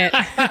 I want it.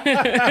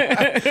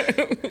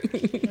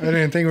 I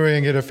didn't think we were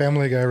gonna get a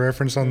Family Guy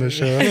reference on this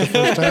show. That's the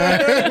first time.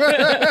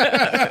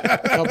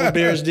 A couple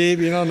beers deep,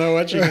 you don't know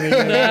what you're gonna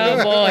get.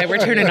 Oh boy, we're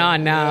turning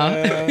on now.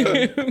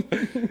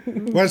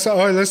 Let's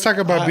talk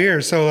about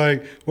beer. So,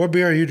 like, what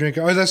beer are you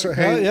drinking? Oh, that's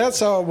hey.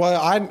 So,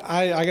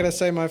 I gotta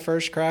say, my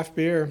first craft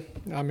beer.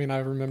 I mean, I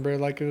remember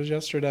it like it was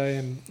yesterday,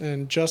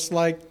 and just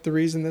like the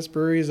reason this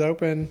brewery is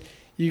open,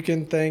 you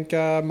can thank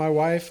my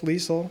wife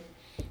Liesel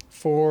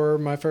for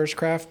my first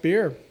craft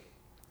beer,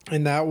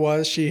 and that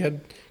was she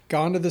had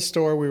gone to the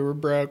store. We were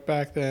broke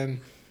back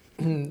then.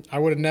 I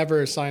would have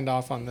never signed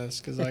off on this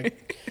because I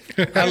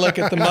look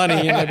at the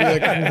money and I'd be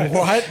like,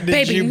 what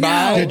did you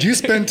buy? Did you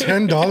spend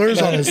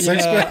 $10 on a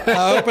six-pack?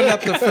 I opened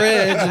up the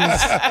fridge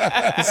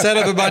and instead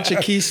of a bunch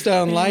of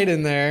Keystone Light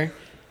in there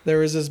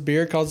was this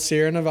beer called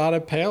Sierra Nevada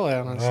Pale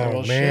Ale. And I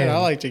said, shit, I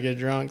like to get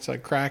drunk. So I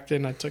cracked it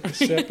and I took a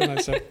sip and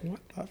I said,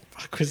 what the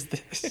fuck was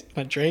this? And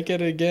I drank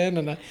it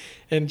again.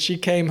 And she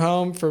came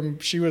home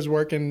she was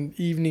working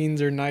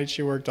evenings or nights.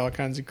 She worked all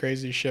kinds of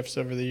crazy shifts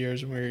over the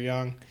years when we were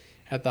young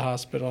at the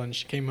hospital. And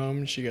she came home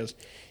and she goes,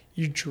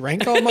 you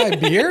drank all my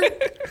beer?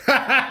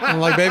 I'm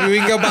like, baby, we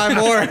can go buy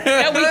more.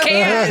 Yeah, we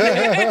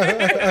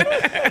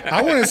can.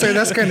 I want to say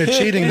that's kind of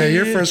cheating that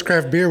your first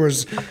craft beer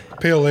was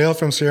Pale Ale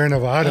from Sierra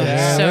Nevada. Yeah,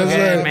 man. So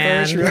good, like,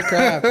 man. First real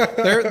craft.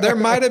 There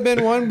might have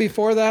been one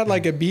before that,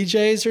 like a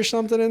BJ's or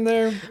something in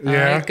there.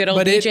 Yeah. Good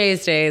old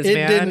BJ's days, it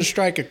man. didn't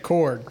strike a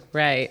chord.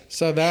 Right.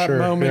 So that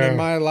moment in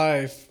my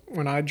life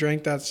when I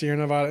drank that Sierra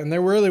Nevada, and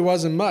there really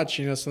wasn't much,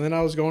 so then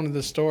I was going to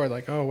the store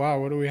like, oh, wow,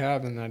 what do we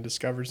have? And I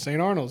discovered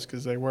St. Arnold's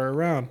because they were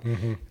around.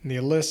 Mm-hmm. And the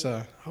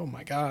Alyssa, oh,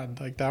 my God.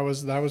 Like, that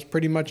was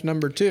pretty much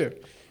number 2,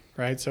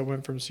 right? So I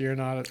went from Sierra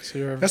Nevada to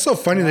Sierra. That's so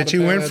funny that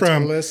you went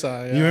from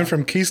Alyssa, you went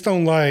from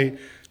Keystone Light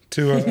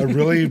to a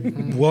really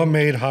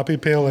well-made hoppy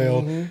pale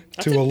ale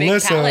to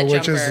Alyssa,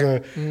 which is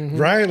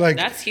right, like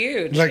that's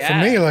huge. Like for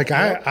me, like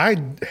I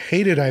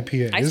hated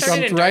IPAs. I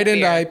started jumped right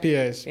into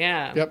IPAs.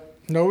 Yeah. Yep.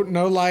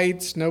 No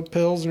lights, no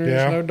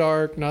pilsners, no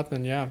dark,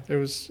 nothing. Yeah,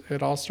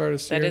 it all started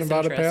Sierra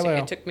Nevada Pale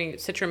Ale. It took me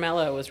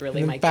Citramello was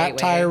really my Fat gateway.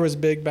 Tire was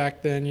big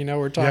back then.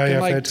 We're talking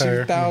like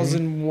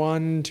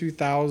 2001,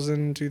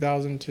 2000,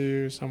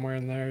 2002, somewhere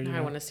in there.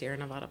 I want a Sierra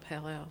Nevada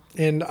Pale Ale.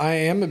 And I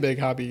am a big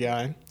hobby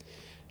guy.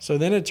 So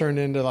then it turned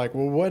into like,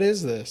 well, what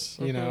is this?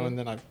 You know, and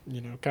then I,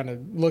 kind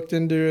of looked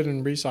into it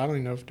and I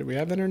don't know, did we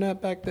have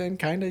internet back then?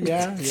 Kind of,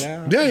 yeah.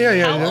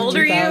 How old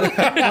are you? Not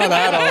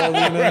that old,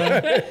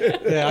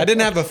 Yeah, I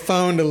didn't have a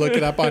phone to look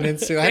it up on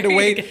Instagram. I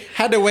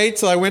had to wait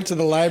till I went to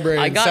the library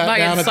and sat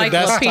down at the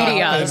desktop.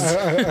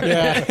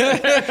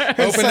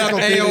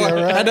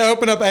 Had to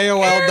open up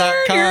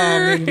AOL.com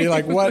and be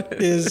like,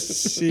 what is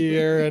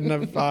Sierra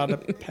Nevada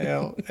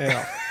Pale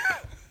Ale?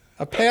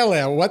 A pale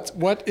ale.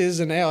 What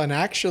is an ale? And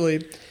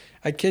actually,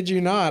 I kid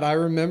you not, I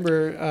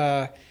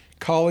remember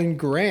calling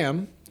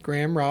Graham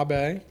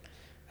Rabe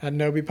at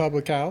Noby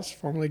Public House,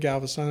 formerly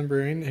Galveston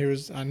Brewing.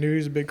 I knew he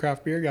was a big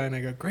craft beer guy, and I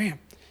go, Graham,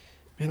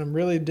 man, I'm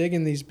really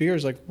digging these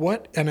beers. Like,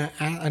 what? And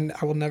I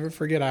will never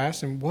forget, I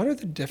asked him, what are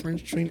the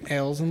difference between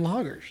ales and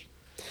lagers?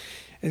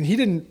 And he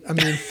didn't,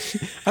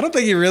 I don't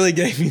think he really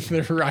gave me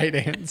the right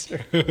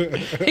answer.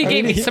 He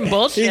gave me some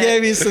bullshit. He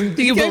gave me some.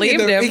 You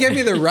believed him. He gave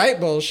me the right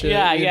bullshit.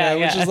 Yeah.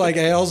 Which is like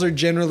ales are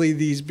generally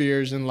these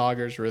beers and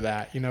lagers were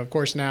that. Of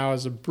course, now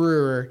as a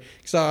brewer,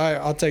 so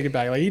I'll take it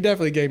back. Like, he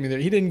definitely gave me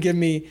he didn't give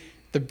me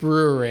the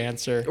brewer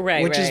answer.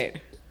 Which is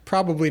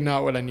probably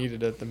not what I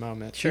needed at the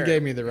moment. Sure. He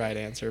gave me the right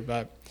answer,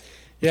 but.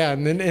 Yeah,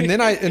 and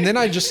then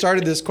I just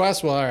started this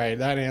quest. Well, all right,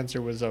 that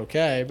answer was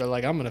okay, but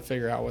like, I'm gonna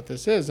figure out what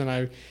this is, and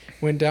I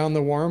went down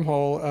the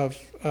wormhole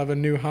of a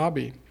new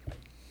hobby.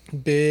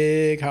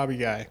 Big hobby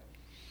guy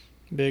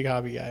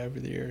over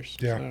the years.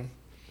 Yeah. So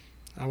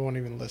I won't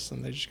even list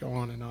them. They just go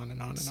on and on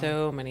and on and on.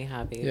 So many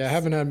hobbies. Yeah, I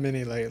haven't had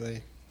many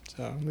lately.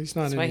 So at least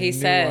not. That's why he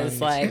says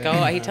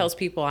ones. He tells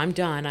people, "I'm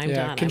done. I'm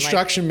done."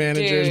 Construction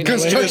manager.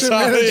 Construction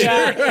manager.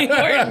 Yeah,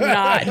 we're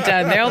not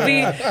done.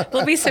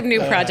 There'll be some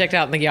new project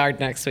out in the yard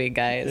next week,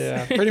 guys.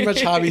 Yeah, pretty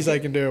much hobbies I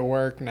can do at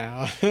work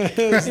now.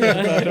 It's the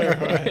better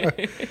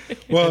way.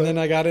 Well, and then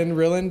I got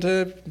real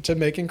into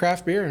making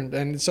craft beer,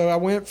 and so I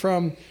went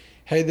from,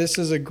 hey, this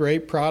is a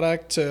great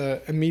product,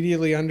 to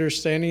immediately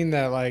understanding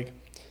that like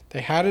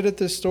they had it at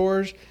the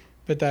stores,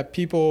 but that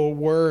people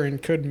were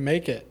and could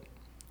make it.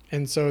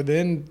 And so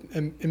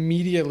then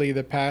immediately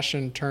the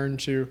passion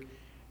turned to,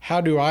 how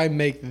do I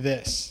make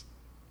this?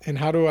 And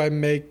how do I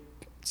make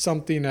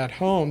something at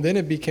home? Then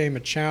it became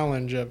a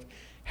challenge of,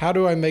 how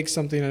do I make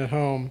something at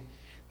home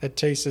that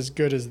tastes as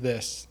good as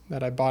this,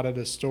 that I bought at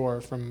a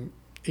store from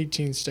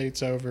 18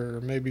 states over,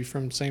 or maybe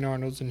from St.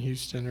 Arnold's in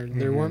Houston, or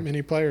there weren't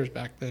many players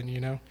back then,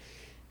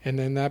 And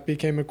then that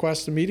became a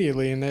quest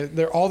immediately. And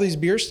there all these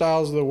beer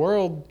styles of the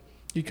world,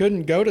 you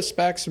couldn't go to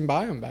Specs and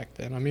buy them back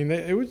then.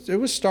 It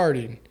was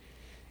starting.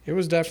 It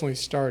was definitely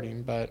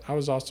starting, but I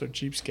was also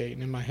cheapskate,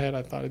 and in my head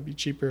I thought it'd be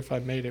cheaper if I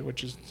made it,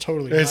 which is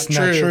totally not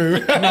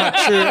true. Not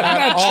true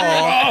at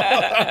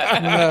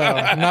all.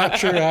 No, not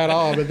true at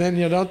all. But then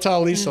don't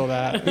tell Liesl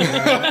that.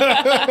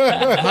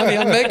 Honey,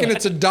 I'm making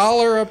it's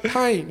 $1 a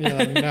pint.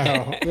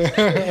 No,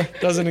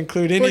 doesn't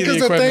include any of the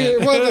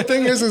equipment. The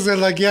thing is that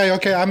like, yeah,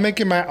 okay, I'm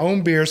making my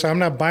own beer, so I'm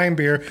not buying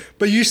beer,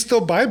 but you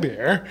still buy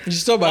beer. You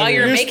still buy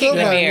beer. You're making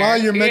the beer. While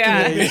you're making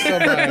the beer. You still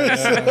buy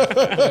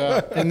it.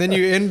 Yeah. And then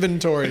you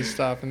inventory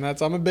stuff. And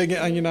I'm a big,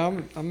 I'm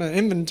an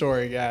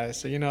inventory guy.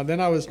 So, then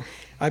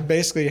I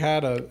basically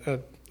had a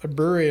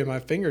brewery at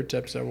my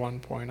fingertips at one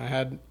point. I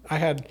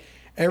had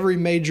every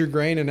major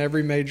grain and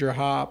every major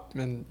hop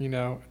and,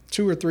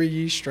 2 or 3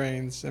 yeast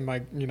strains in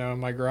my, in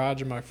my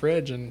garage and my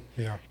fridge, and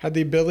had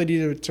the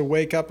ability to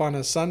wake up on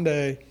a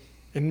Sunday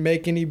and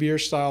make any beer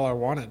style I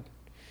wanted.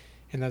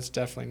 And that's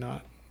definitely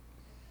not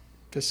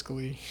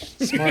fiscally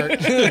smart.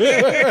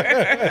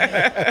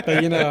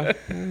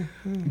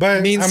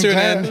 But means to an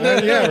end.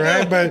 Yeah,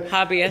 right. But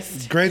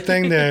hobbyist. Great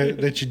thing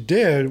that you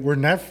did. We're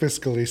not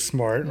fiscally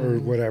smart or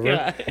whatever.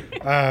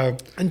 Yeah.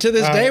 And to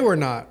this day, we're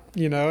not.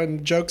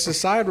 And jokes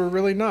aside, we're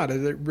really not.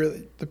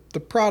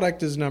 The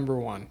product is number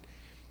one,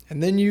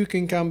 and then you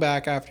can come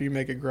back after you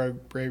make a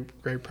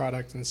great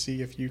product and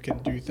see if you can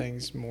do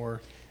things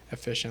more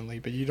efficiently.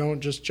 But you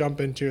don't just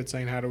jump into it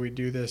saying, "How do we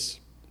do this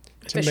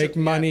to make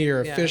money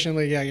or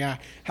efficiently?" Yeah.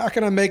 How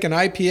can I make an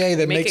IPA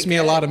that makes me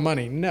a lot of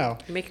money? No,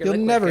 you'll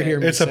never hear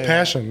me say it's a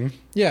passion. That.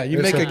 Yeah, you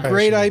make a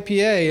great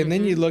IPA, and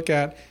then you look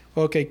at,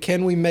 okay,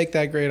 can we make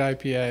that great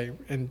IPA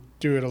and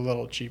do it a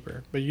little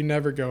cheaper? But you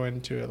never go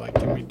into it like,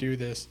 can we do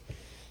this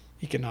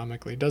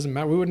economically? It doesn't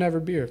matter. We would never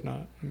be if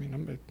not.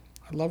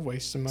 I love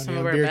wasting money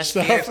on beer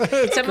stuff.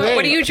 What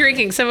are you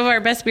drinking? Some of our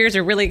best beers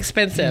are really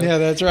expensive. Yeah,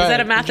 that's right. Is that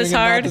a Mathis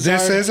Hard?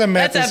 This is a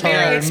Mathis Hard.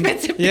 That's a very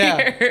expensive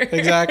beer. Yeah,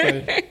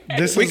 exactly.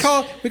 We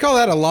call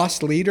that a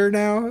lost leader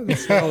now.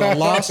 It's called a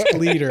lost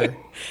leader.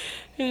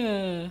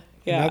 Yeah.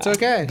 That's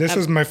okay. This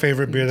is my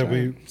favorite beer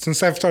that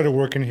since I've started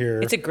working here.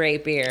 It's a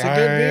great beer. It's a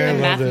good beer. A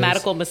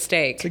mathematical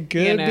mistake. It's a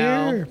good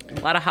beer. A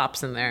lot of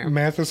hops in there.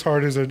 Mathis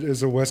Hard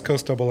is a West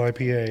Coast double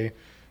IPA,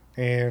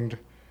 and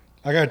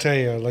I gotta tell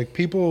you, like,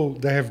 people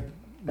that have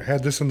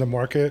had this in the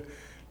market,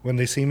 when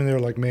they see me, they're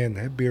like, "Man,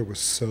 that beer was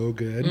so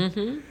good."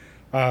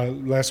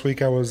 Mm-hmm. Last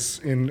week I was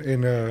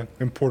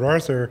in Port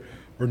Arthur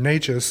or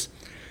Natchez,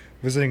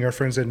 visiting our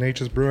friends at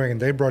Natchez Brewing, and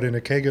they brought in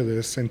a keg of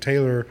this. And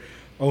Taylor,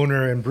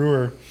 owner and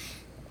brewer,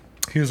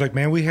 he was like,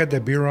 "Man, we had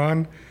that beer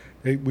on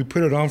We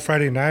put it on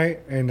Friday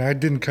night, and I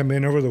didn't come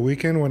in over the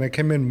weekend. When I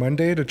came in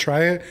Monday to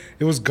try it,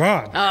 it was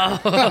gone.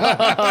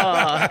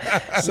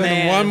 Send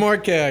him one more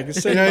keg.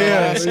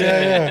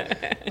 Yeah.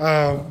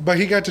 But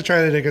he got to try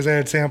it today because I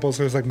had samples.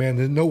 So it was like,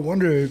 man, no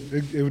wonder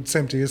it was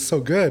empty. It's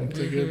so good. It's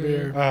a good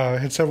beer. I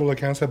had several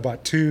accounts. I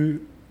bought two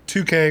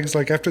kegs.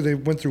 Like after they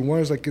went through one, I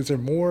was like, is there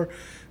more?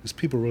 Because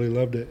people really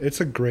loved it.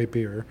 It's a great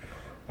beer.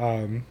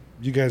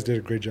 You guys did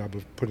a great job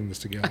of putting this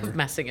together.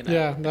 Messing it up.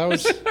 Yeah, that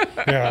was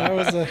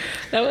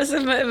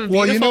a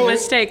beautiful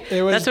mistake.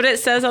 That's what it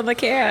says on the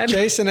can.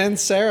 Jason and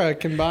Sarah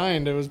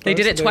combined. It was they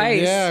did it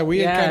twice. Yeah,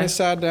 we had kind of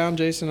sat down.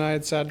 Jason and I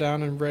had sat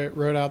down and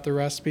wrote out the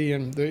recipe.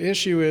 And the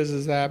issue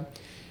is that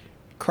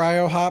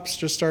cryo hops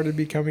just started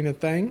becoming a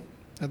thing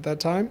at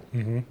that time,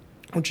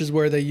 which is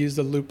where they use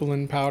the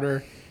lupulin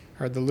powder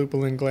or the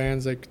lupulin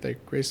glands. They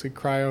basically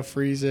cryo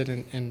freeze it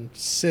and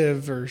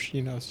sieve or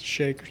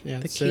shake. Yeah,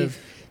 sieve.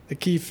 The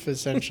keef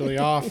essentially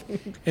off,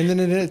 and then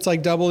it's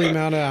like double the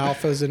amount of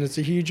alphas, and it's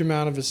a huge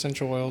amount of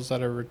essential oils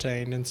that are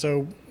retained. And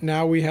so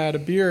now we had a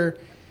beer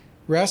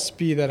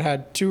recipe that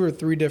had 2 or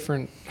 3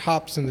 different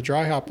hops in the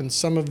dry hop, and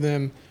some of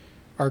them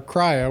are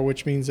cryo,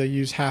 which means they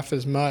use half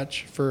as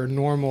much for a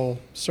normal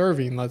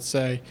serving, let's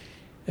say.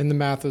 And the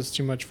math was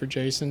too much for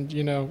Jason.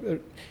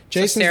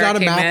 Jason's not a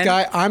math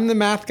guy. I'm the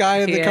math guy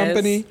of the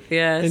company.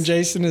 Yes. And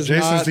Jason's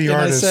not. The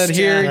artist. I said,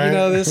 here,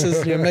 this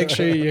is, make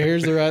sure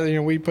here's the right,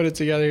 we put it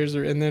together.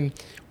 And then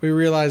we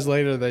realized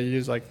later they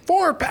use like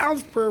 4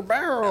 pounds per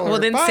barrel. Well,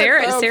 then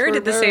Sarah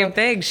did the same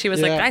thing. She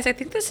was like, guys, I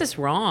think this is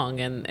wrong.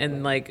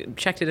 And like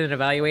checked it and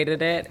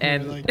evaluated it.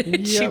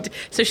 And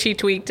she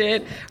tweaked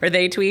it, or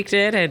they tweaked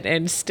it,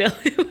 and still,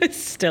 it was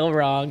still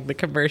wrong. The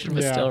conversion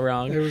was still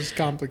wrong. It was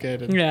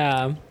complicated.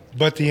 Yeah.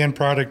 But the end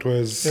product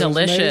was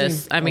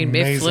delicious. I mean,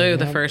 it flew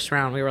the yeah. first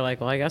round. We were like,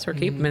 well, I guess we're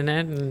keeping it,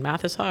 and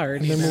math is hard.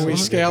 And then when we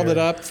scaled it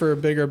up for a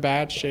bigger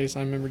batch,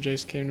 Jason, I remember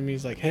Jason came to me,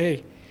 he's like,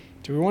 hey,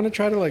 do we want to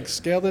try to like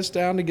scale this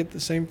down to get the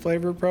same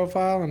flavor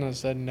profile? And I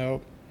said,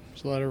 nope,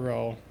 just let it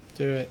roll.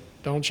 Do it.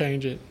 Don't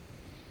change it.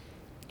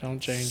 Don't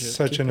change it.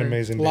 Such an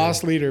amazing beer.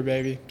 Lost leader,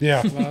 baby.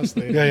 Yeah. Lost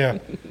leader. Yeah.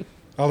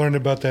 I learned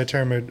about that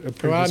term at a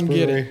Go out previous and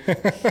brewery.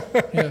 get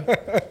it.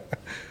 Yeah.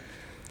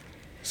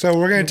 So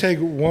we're going to take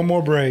one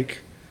more break.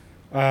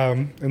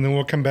 And then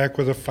we'll come back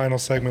with a final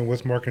segment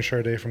with Mark and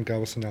Charday from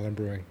Galveston Island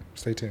Brewing.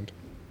 Stay tuned.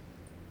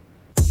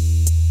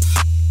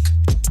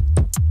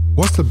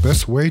 What's the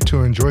best way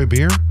to enjoy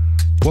beer?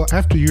 Well,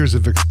 after years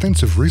of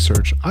extensive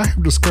research, I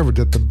have discovered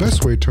that the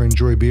best way to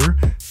enjoy beer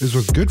is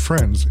with good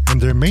friends,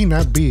 and there may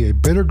not be a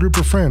better group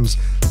of friends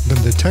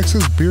than the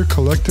Texas Beer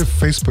Collective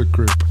Facebook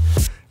group.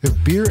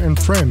 If beer and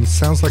friends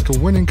sounds like a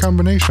winning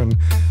combination,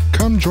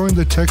 come join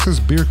the Texas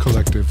Beer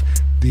Collective,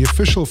 the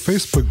official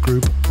Facebook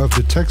group of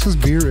the Texas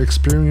Beer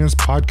Experience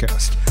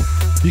podcast.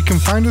 You can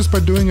find us by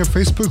doing a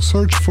Facebook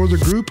search for the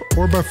group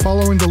or by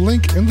following the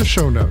link in the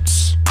show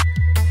notes.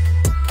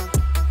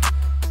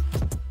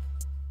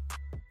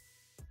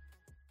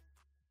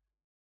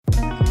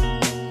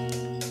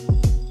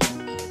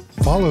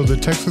 Follow the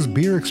Texas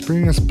Beer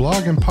Experience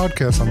blog and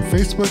podcast on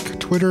Facebook,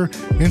 Twitter,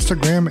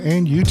 Instagram,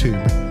 and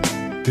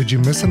YouTube. Did you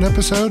miss an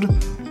episode?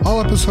 All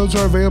episodes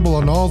are available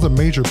on all the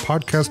major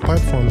podcast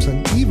platforms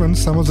and even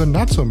some of the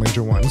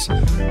not-so-major ones.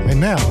 And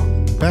now,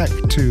 back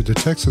to the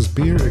Texas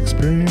Beer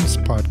Experience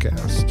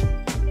podcast.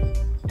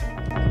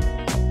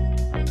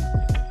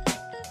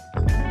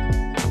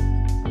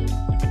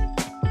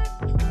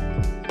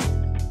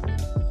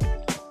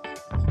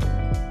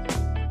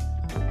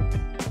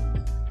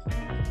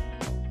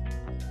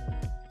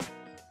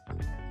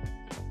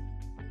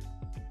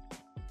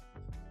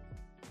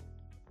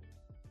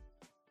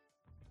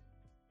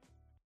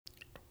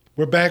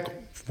 We're back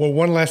for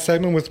one last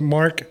segment with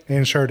Mark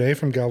and Charday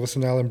from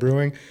Galveston Island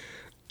Brewing.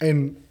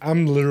 And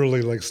I'm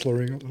literally like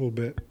slurring a little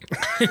bit.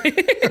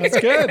 That's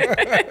good.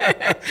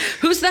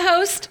 Who's the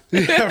host?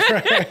 Yeah,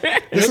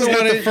 right. This is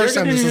not the first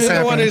time this has happened. You're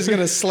the one who's going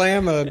to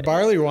slam a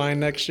barley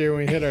wine next year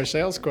when we hit our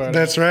sales quota.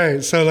 That's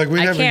right. So like we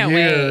have a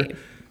year. Wait.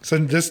 So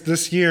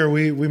this year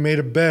we made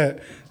a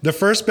bet. The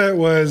first bet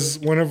was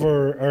one of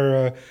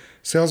our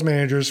sales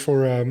managers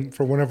for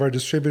one of our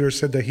distributors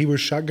said that he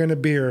would shotgun a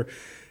beer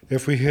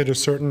if we hit a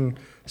certain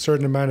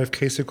amount of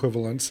case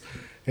equivalents.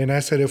 And I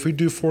said, if we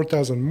do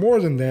 4,000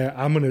 more than that,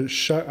 I'm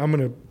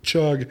gonna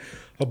chug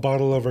a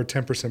bottle of our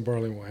 10%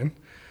 barley wine.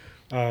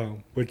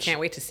 Which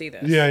can't wait to see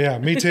this. Yeah,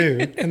 me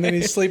too. And then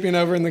he's sleeping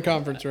over in the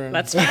conference room.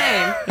 That's fine.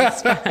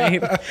 That's fine.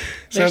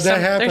 So if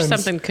that happens,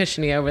 there's something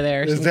cushiony over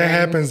there. If that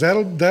happens,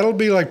 that'll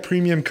be like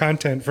premium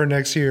content for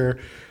next year.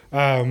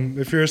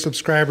 If you're a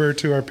subscriber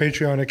to our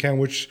Patreon account,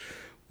 which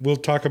we'll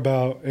talk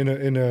about in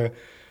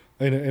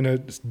a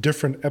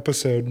different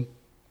episode,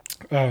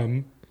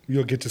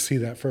 you'll get to see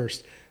that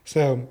first.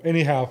 So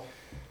anyhow,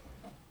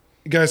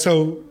 guys,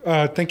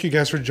 thank you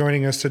guys for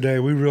joining us today.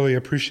 We really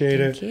appreciate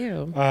it. Thank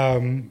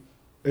you.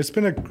 It's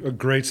been a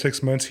great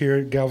 6 months here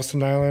at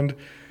Galveston Island,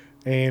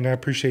 and I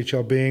appreciate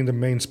y'all being the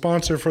main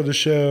sponsor for the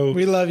show.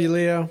 We love you,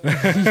 Leo.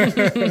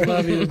 We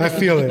love you. I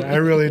feel it. I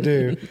really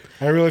do.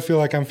 I really feel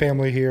like I'm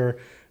family here.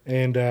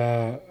 And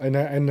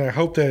I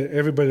hope that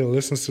everybody that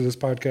listens to this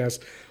podcast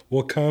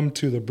will come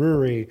to the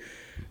brewery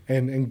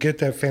and get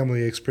that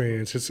family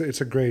experience.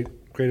 It's a great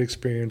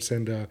experience,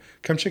 and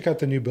come check out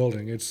the new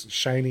building. It's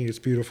shiny, it's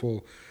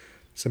beautiful,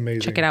 it's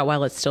amazing. Check it out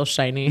while it's still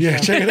shiny. Yeah,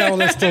 check it out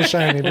while it's still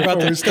shiny. We're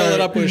about to fill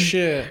it up with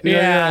shit.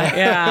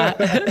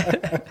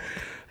 Yeah.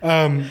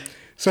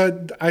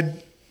 So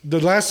the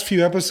last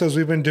few episodes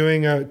we've been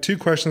doing 2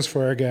 questions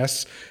for our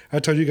guests. I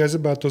told you guys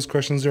about those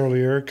questions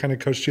earlier, kind of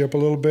coached you up a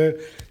little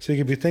bit so you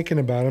could be thinking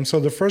about them. So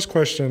the first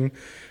question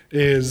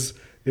is,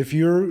 if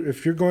you're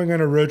going on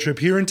a road trip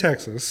here in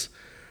Texas,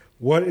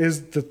 what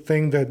is the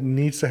thing that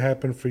needs to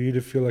happen for you to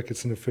feel like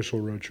it's an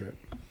official road trip?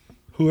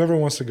 Whoever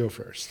wants to go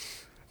first.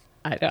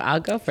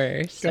 I'll go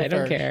first. I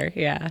don't care.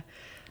 Yeah.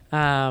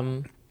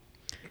 Well,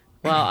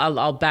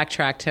 I'll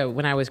backtrack to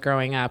when I was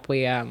growing up.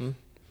 We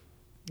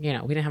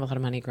didn't have a lot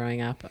of money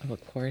growing up,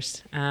 of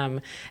course.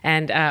 And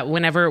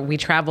whenever we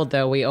traveled,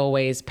 though, we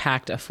always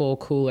packed a full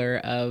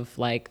cooler of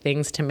like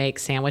things to make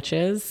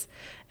sandwiches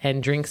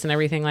and drinks and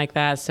everything like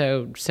that.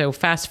 So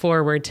fast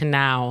forward to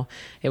now,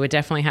 it would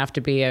definitely have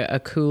to be a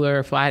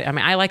cooler. I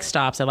mean, I like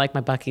stops. I like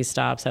my Buc-ee's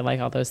stops. I like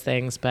all those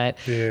things. But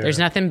there's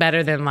nothing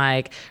better than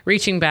like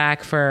reaching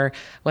back for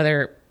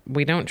whether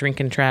we don't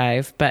drink and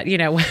drive, but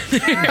whether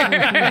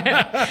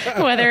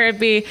it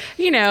be,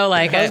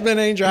 like your husband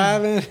ain't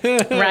driving.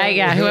 Right.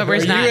 Yeah.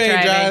 Whoever's not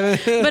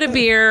driving, but a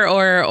beer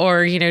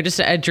or,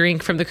 just a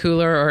drink from the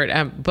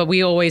cooler but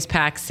we always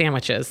pack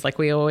sandwiches. Like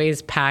we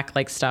always pack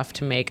like stuff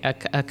to make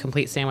a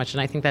complete sandwich.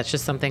 And I think that's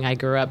just something I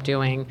grew up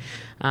doing.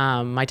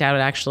 My dad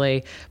would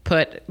actually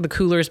put the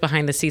coolers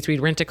behind the seats.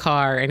 We'd rent a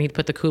car and he'd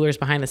put the coolers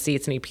behind the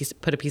seats and he'd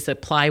put a piece of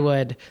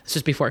plywood. This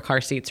was before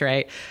car seats,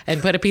 right? And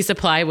put a piece of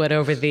plywood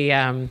over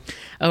the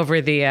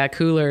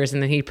coolers,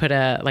 and then he'd put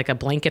a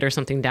blanket or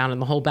something down,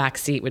 and the whole back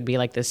seat would be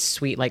like this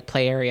sweet like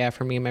play area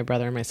for me and my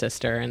brother and my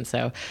sister. And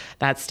so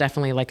that's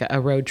definitely like a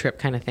road trip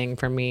kind of thing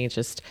for me.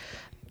 Just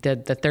the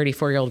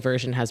 34-year-old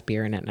version has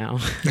beer in it now.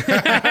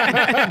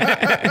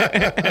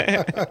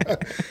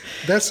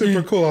 That's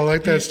super cool. I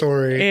like that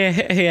story.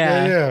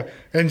 Yeah.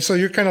 And so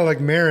you're kind of like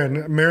Marin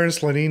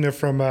Slanina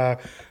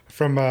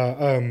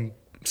from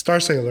Star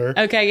Sailor.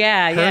 Okay,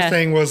 yeah. Her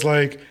thing was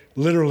like,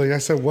 literally, I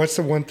said, what's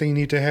the one thing you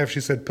need to have? She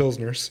said,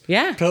 Pilsners.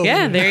 Yeah. Pilsner.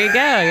 Yeah, there you go.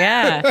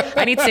 Yeah.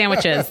 I need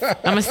sandwiches.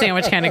 I'm a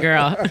sandwich kind of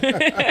girl.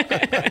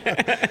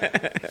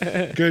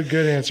 Good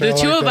answer. The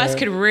two of us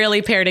could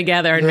really pair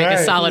together and make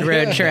a solid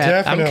road trip.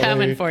 Definitely. I'm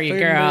coming for you,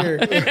 girl.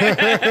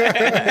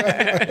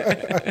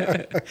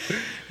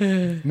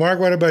 Mark,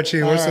 what about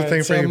you? What's the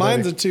thing for you,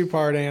 mine's buddy? a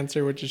 2-part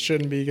answer, which it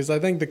shouldn't be, because I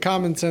think the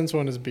common sense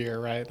one is beer,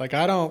 right? Like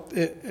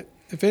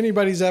if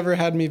anybody's ever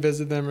had me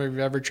visit them or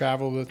ever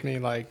traveled with me,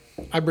 like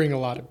I bring a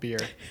lot of beer.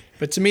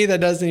 But to me, that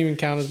doesn't even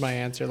count as my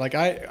answer. Like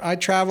I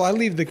travel, I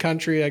leave the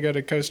country, I go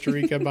to Costa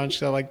Rica a bunch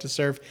because I like to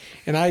surf.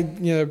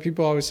 And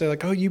people always say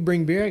like, oh, you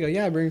bring beer? I go,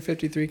 yeah, I bring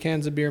 53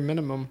 cans of beer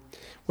minimum,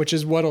 which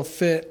is what'll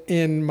fit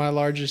in my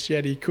largest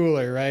Yeti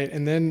cooler, right?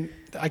 And then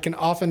I can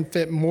often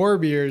fit more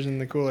beers in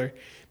the cooler,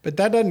 but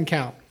that doesn't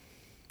count.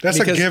 That's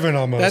a given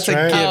almost, that's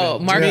right? A given. Oh,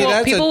 Mark,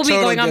 people will be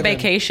going on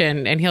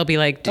vacation and he'll be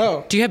like,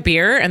 do you have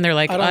beer? And they're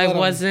like, I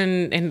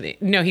wasn't. And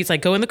no, he's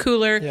like, go in the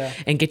cooler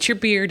and get your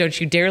beer. Don't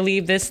you dare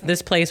leave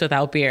this place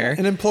without beer.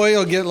 An employee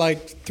will get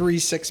like 3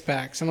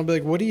 6-packs and I'll be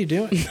like, what are you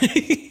doing?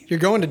 You're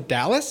going to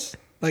Dallas?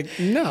 Like,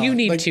 no. You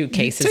need 2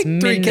 cases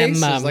minimum. 3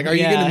 cases. Like, are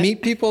you going to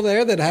meet people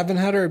there that haven't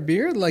had our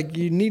beer? Like,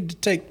 you need to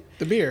take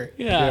the beer.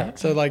 Yeah.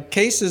 So like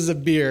cases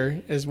of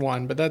beer is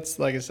one, but that's,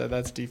 like I said,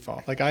 that's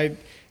default. Like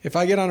if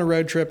I get on a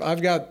road trip,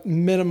 I've got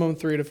minimum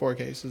 3 to 4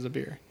 cases of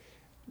beer,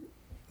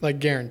 like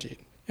guaranteed.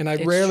 And I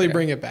rarely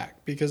bring it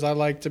back because I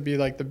like to be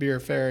like the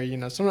beer fairy,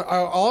 So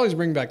I'll always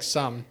bring back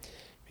some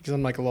because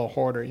I'm like a little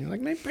hoarder.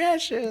 Like, my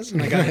precious.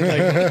 And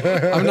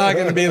I'm not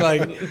going to be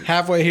like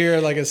halfway here,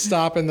 like a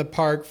stop in the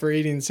park for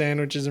eating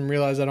sandwiches and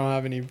realize I don't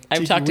have any.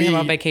 I've talked to him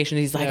on vacation.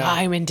 He's like,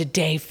 I'm into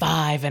day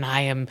 5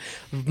 and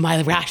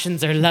my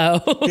rations are low.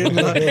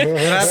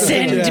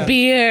 Send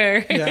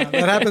beer. Yeah,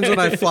 that happens when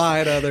I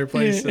fly to other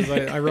places.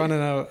 I run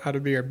out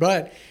of beer.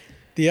 But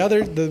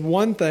the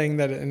one thing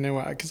that,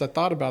 because I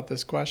thought about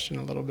this question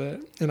a little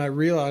bit and I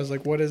realized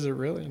like, what is it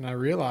really? And I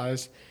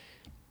realized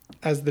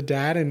as the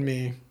dad in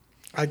me,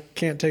 I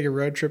can't take a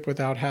road trip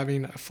without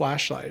having a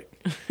flashlight,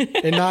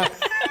 and not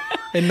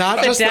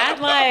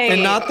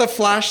the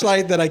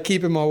flashlight that I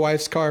keep in my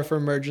wife's car for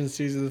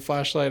emergencies, or the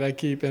flashlight I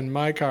keep in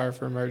my car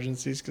for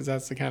emergencies, because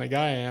that's the kind of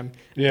guy I am.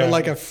 Yeah. But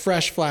like a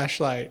fresh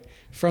flashlight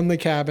from the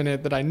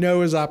cabinet that I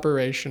know is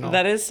operational.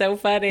 That is so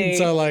funny. And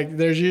so like,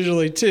 there's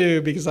usually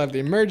 2 because I have the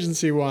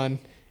emergency one,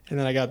 and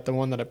then I got the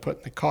one that I put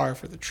in the car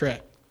for the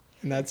trip,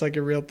 and that's like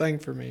a real thing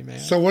for me,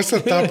 man. So what's the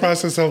thought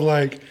process of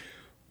like?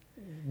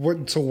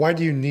 So why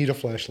do you need a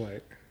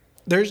flashlight?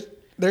 There's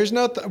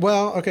no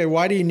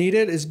why do you need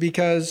it is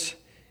because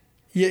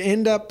you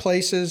end up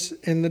places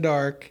in the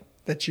dark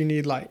that you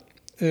need light,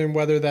 and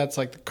whether that's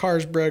like the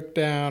car's broke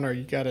down or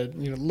you got to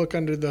look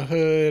under the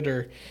hood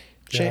or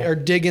or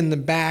dig in the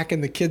back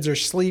and the kids are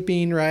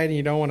sleeping, right? And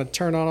you don't want to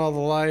turn on all the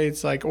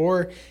lights, like,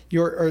 or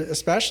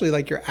especially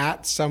like you're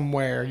at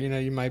somewhere,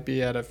 you might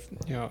be at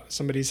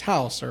somebody's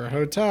house or a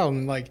hotel.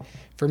 And like,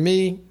 for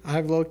me, I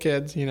have little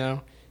kids,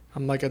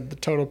 I'm like the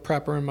total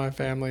prepper in my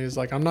family is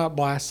like, I'm not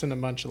blasting a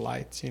bunch of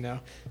lights,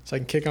 so I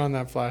can kick on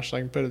that flashlight,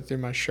 I can put it through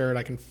my shirt,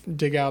 I can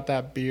dig out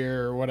that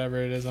beer or whatever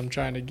it is I'm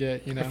trying to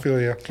get, I feel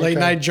you. Late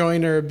night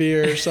joint or a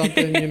beer or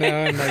something, and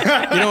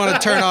like, you don't want to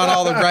turn on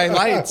all the bright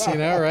lights,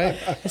 right?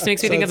 This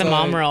makes me think of the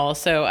mom roll.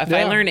 So if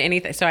I learned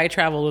anything, so I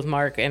traveled with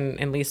Mark and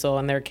Liesel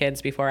and their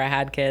kids before I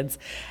had kids.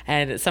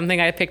 And something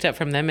I picked up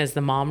from them is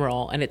the mom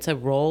roll. And it's a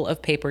roll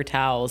of paper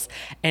towels.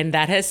 And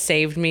that has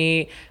saved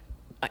me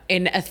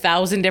in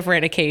 1,000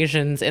 different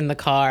occasions in the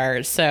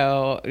car.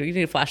 So you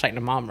need a flashlight and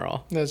a mom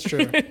roll. That's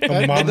true.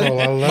 A mom roll,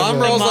 I love mom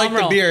that. roll's like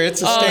the beer.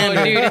 It's a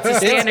standard. Dude, it's a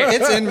standard.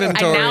 It's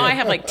inventory. Now I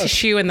have like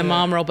tissue in the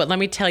mom roll, but let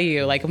me tell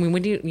you, like,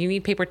 when you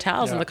need paper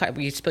towels in the car,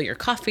 you spill your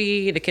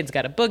coffee, the kid's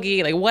got a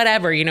boogie, like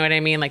whatever, you know what I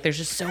mean? Like there's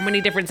just so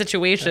many different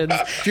situations.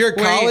 If you're a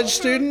college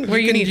student,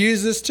 you can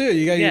use this too.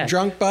 You got your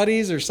drunk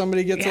buddies or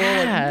somebody gets a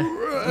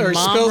little, or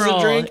mom spills roll.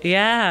 a drink.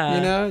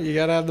 Yeah. You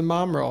got to have the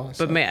mom roll.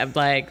 So. But man,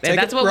 like,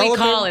 that's what we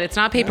call it. It's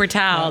not paper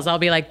towels. I'll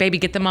be like, baby,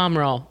 get the mom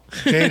roll.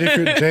 Jade,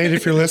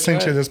 if you're listening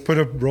to this, put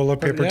a roll of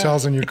paper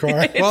towels in your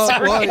car.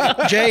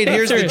 Well, Jade,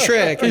 here's the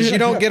trick: is you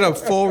don't get a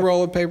full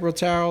roll of paper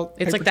towel.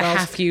 It's like the towels.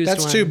 half-used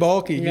That's one. too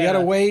bulky. You got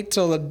to wait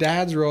till the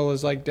dad's roll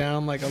is like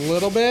down like a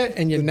little bit,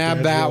 and you nab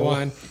that roll.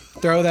 one,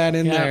 throw that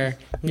in there.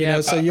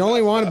 So you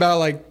only want about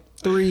like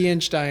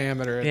 3-inch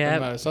diameter at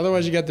the most.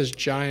 Otherwise, you got this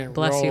giant.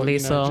 Bless roll, you,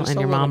 Liesel, just and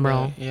a your little mom bit.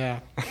 roll. Yeah.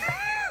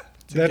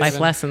 Life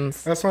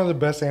lessons. That's one of the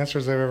best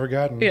answers I've ever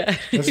gotten. Yeah.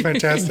 That's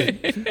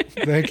fantastic.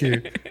 Thank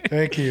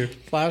you.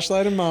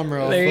 Flashlight and mom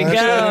roll. There you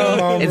Flashlight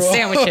go. and It's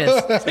sandwiches.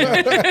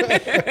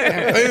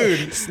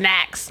 Food.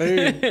 Snacks.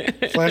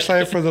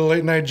 Flashlight for the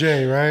late night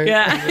J, right?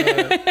 Yeah.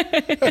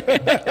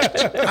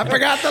 I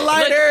forgot the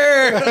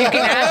lighter. You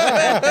can ask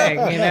that thing,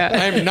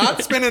 I'm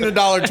not spending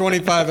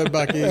 $1.25 at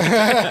Buc-ee's.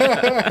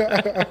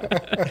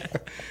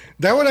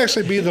 That would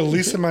actually be the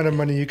least amount of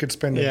money you could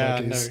spend at Yeah,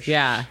 Buc-ee's.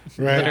 Yeah.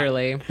 Right.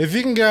 Literally. If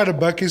you can get out of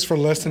Buc-ee's for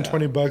less than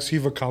 $20,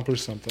 you've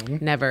accomplished something.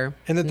 Never.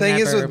 And the thing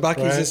is Never. with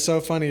Buc-ee's, Right. it's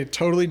so funny. It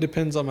totally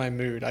depends on my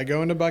mood. I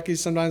go into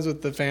Buc-ee's sometimes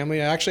with the family.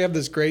 I actually have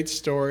this great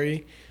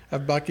story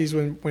of Buc-ee's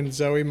when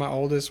Zoe, my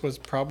oldest, was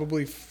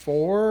probably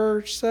 4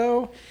 or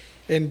so.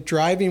 And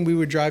driving, we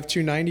would drive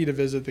 290 to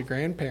visit the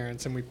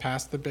grandparents, and we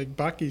passed the big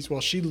Buc-ee's.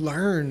 Well, she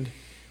learned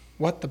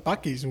what the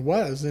Buc-ee's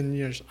was,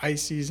 and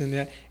ices and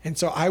that. And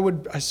so I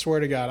swear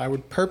to God, I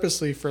would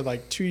purposely for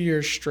like 2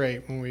 years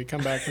straight when we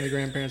come back from the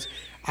grandparents,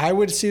 I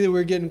would see that we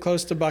were getting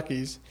close to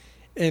Buc-ee's,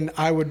 and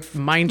I would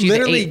Mind you, the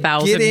literally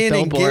 8,000 get in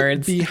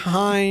billboards. and get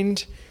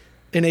behind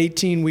an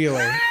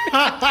 18-wheeler.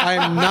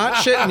 I'm not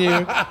shitting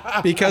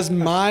you, because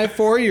my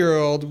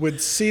 4-year-old would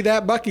see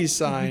that Buc-ee's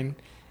sign,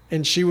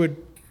 and she would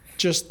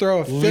just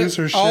throw a Lose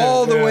her fit shit,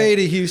 all the yeah. way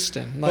to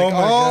Houston, like Oh my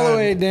all God. the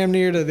way damn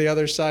near to the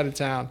other side of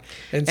town.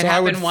 And It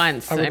happened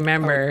once, I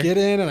remember. I would get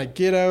in and I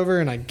get over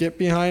and I get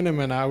behind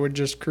him, and I would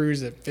just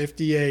cruise at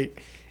 58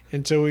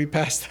 until we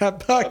passed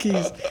that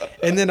Buc-ee's.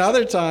 And then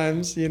other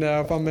times,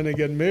 if I'm in a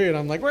good mood,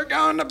 I'm like, we're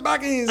going to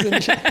Buc-ee's.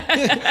 And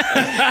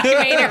You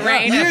made it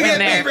rain you up in get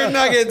there. beaver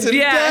nuggets, and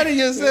Yeah. Daddy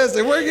gets this,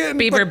 and we're getting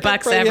Beaver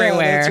bucks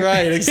everywhere. That's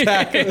right,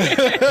 exactly.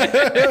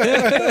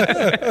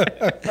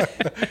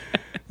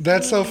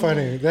 That's so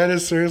funny. That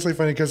is seriously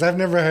funny because I've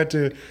never had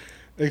to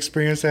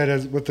experience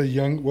that with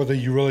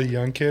a really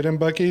young kid in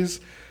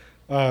Buc-ee's.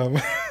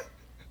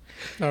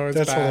 Oh, it's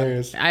That's bad.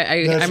 hilarious.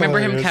 I That's remember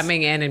him hilarious.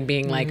 coming in and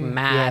being like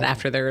mad Yeah.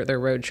 after their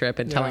road trip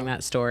and telling Yeah.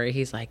 that story.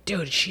 He's like,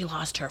 dude, she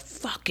lost her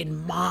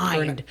fucking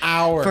mind.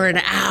 hour. For an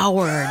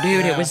hour,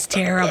 dude. It was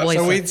terrible. He's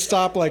So like, we'd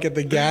stop like at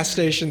the gas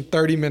station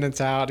 30 minutes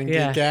out and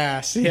Yeah. get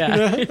gas.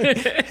 Yeah.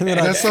 And then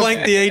I'd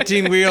flank the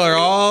 18-wheeler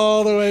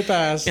all the way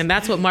past. and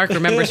that's what Mark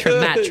remembers from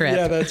that trip.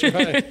 Yeah, that's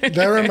right.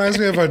 That reminds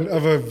me of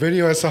a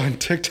video I saw on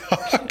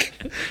TikTok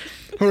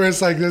where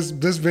it's like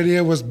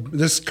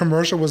this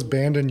commercial was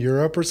banned in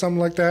Europe or something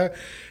like that.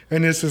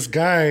 And it's this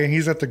guy, and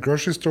he's at the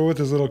grocery store with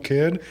his little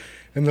kid,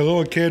 and the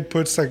little kid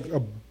puts like a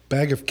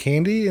bag of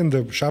candy in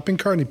the shopping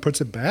cart and he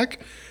puts it back.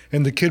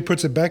 And the kid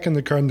puts it back in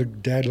the car, and the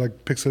dad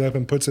like picks it up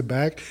and puts it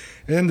back.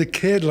 And then the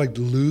kid like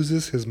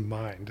loses his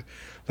mind.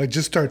 Like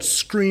just starts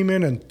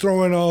screaming and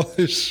throwing all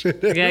his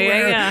shit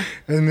everywhere. yeah.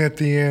 And at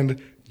the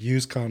end,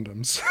 use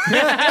condoms.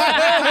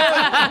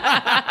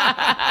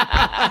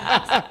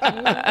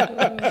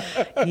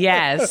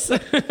 Yes.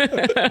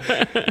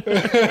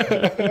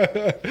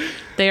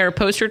 They are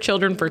poster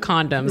children for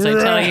condoms.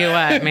 I tell you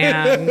what,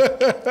 man.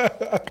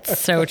 It's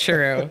so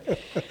true.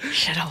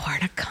 Should have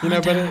worn a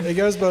condom. But it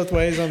goes both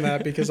ways on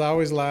that, because I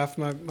always laugh.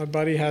 My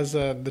buddy has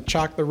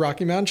the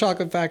Rocky Mountain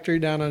Chocolate Factory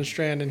down on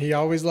Strand, and he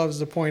always loves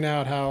to point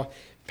out how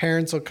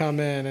parents will come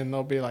in and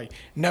they'll be like,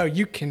 no,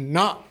 you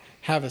cannot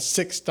have a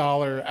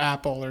 $6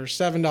 apple or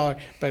 $7,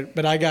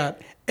 but I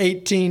got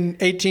 $18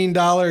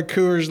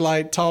 Coors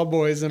Light tall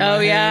boys in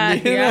my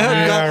hand.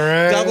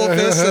 Right. Double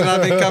fist, and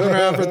I've been coming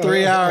around for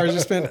 3 hours. You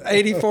spent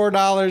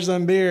 $84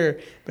 on beer,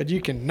 but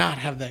you cannot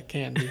have that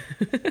candy.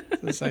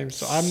 It's the same.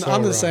 So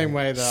I'm the same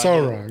way though.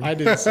 So wrong. I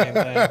do the same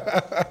thing.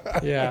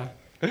 Yeah.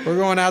 We're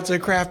going out to a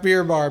craft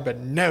beer bar, but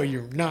no,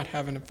 you're not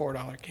having a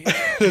 $4 candy.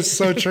 It's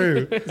so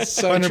true. It's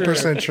so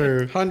 100%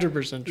 true.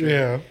 100% true.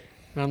 Yeah.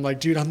 And I'm like,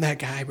 dude, I'm that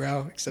guy,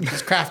 bro. Except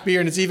it's craft beer,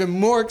 and it's even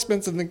more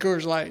expensive than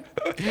Coors Light.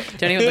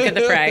 Don't even look at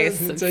the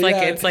price. It's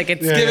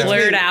Yeah.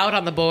 blurred out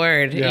on the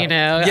board. Yeah. You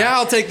know. Yeah,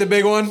 I'll take the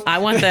big one. I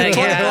want the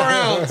 24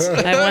 ounce.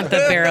 I want the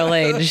barrel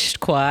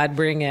aged quad.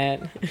 Bring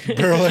it.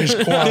 Barrel aged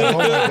quad. Oh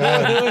my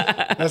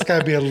God. That's got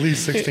to be at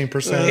least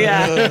 16%.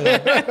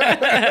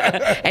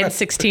 Yeah. And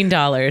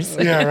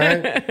 $16. Yeah,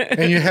 right?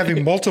 And you're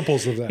having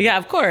multiples of that. Yeah,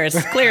 of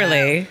course.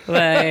 Clearly,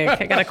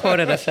 like I got a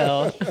quota to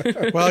fill.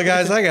 Well,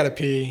 guys, I gotta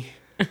pee.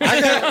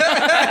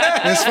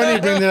 It's funny you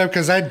bring that up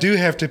because I do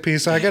have to pee,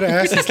 so I got to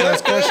ask this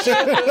last question.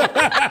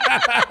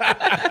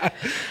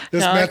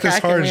 This No, math is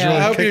cracking hard. me It's up. really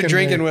I hope you're kicking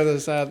drinking me.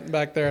 with us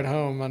back there at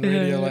home on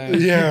Radio Land.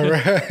 Yeah,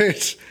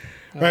 right.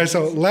 All right,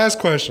 so last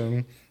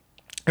question.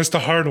 It's the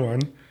hard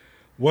one.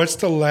 What's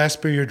the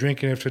last beer you're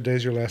drinking if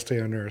today's your last day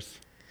on Earth?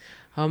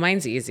 Oh,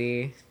 mine's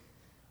easy.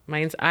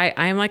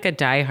 I'm like a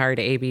diehard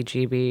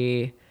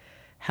ABGB.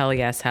 Hell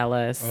yes,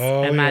 Hellas.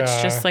 Oh, and that's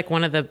yeah. just like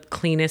one of the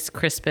cleanest,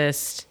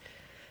 crispest,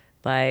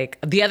 like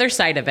the other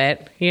side of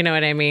it. You know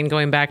what I mean?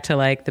 Going back to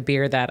like the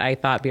beer that I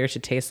thought beer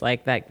should taste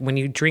like, that when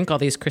you drink all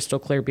these crystal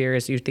clear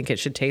beers, you think it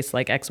should taste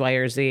like X, Y,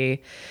 or Z. And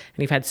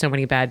you've had so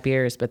many bad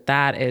beers, but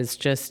that is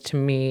just to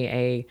me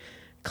a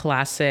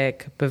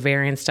classic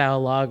Bavarian style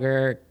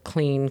lager,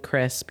 clean,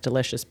 crisp,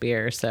 delicious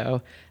beer.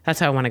 So that's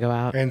how I want to go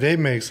out. And they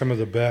make some of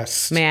the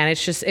best. Man,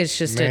 it's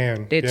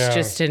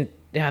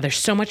Man, there's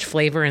so much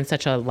flavor in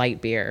such a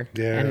light beer.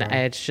 Yeah. And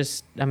it's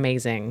just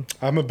amazing.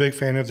 I'm a big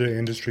fan of their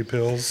industry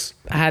pills.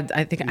 I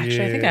think I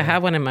Yeah.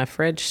 have one in my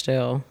fridge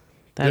still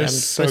that They're I'm so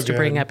supposed to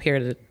bring good. up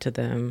here to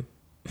them.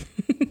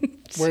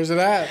 Where's it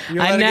at? You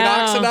I let it get know.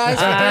 oxidized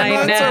for 3 I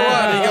months or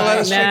what? You gonna let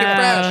us drink know.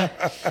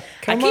 it fresh? I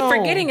Come keep on,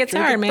 forgetting it's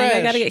drink hard, it man. I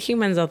fresh. got to get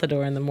humans out the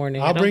door in the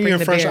morning. I I'll don't bring you a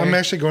the fresh. beer. I'm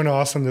actually going to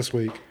Austin this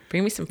week.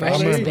 Bring me some I'm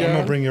freshies, gonna, you man. I'm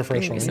gonna bring you a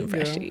fresh Bring me one. some There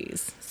you go.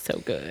 freshies. So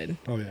good.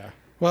 Oh yeah.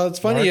 Well, it's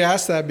funny Mark? you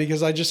asked that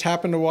because I just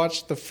happened to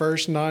watch the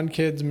first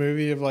non-kids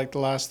movie of like the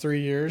last 3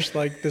 years,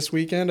 like this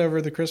weekend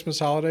over the Christmas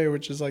holiday,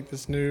 which is like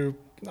this new,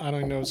 I don't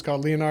even know, it's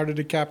called Leonardo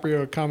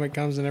DiCaprio, A Comet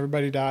Comes and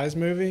Everybody Dies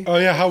movie. Oh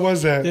yeah. How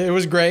was that? It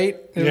was great.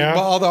 Yeah.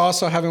 Although I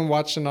also haven't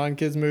watched a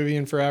non-kids movie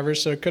in forever,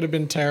 so it could have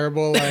been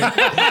terrible. Like,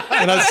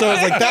 so I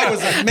was like, that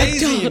was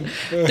amazing.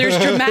 There's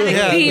dramatic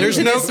Yeah, themes there's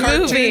in no this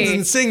cartoons movie.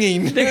 and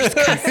singing. There's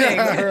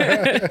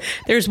cussing.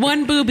 There's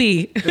one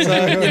booby. So,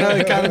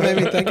 it kind of made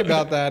me think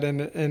about that.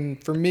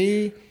 And for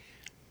me,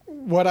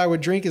 what I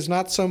would drink is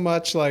not so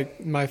much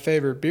like my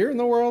favorite beer in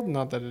the world,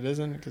 not that it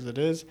isn't, because it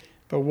is,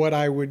 but what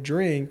I would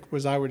drink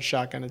was I would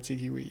shotgun a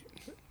tiki wheat.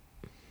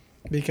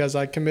 Because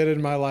I committed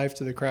my life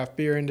to the craft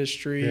beer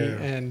industry, Yeah.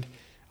 and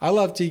I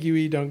love tiki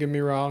wheat, don't get me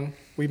wrong.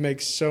 We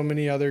make so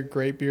many other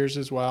great beers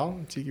as well.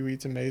 Tiki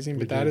wheat's amazing,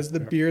 but that do, is the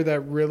yeah. beer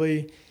that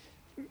really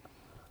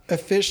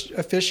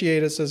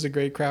officiate us as a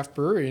great craft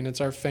brewery, and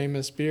it's our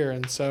famous beer.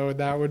 And so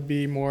that would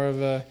be more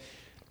of a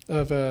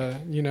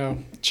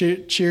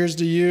cheers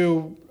to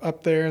you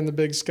up there in the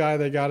big sky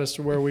that got us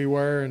to where we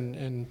were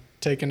and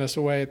taking us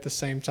away at the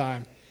same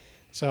time.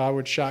 So I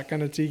would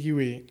shotgun a tiki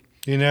wheat.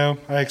 You know,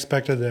 I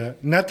expected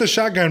that. Not the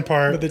shotgun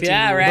part, But the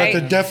Yeah, tiki wheat. right.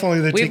 but definitely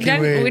the We've tiki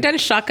wheat. done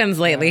shotguns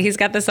lately. He's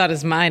got this on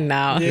his mind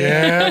now.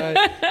 Yeah.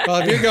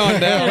 Well, if you're going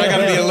down, I got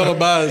to be a little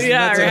buzzed.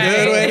 Yeah, That's right.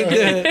 a good way to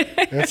do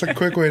it. That's a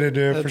quick way to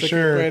do it That's for a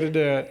sure. good way to do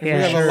it. And Yeah.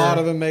 we have Sure. a lot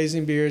of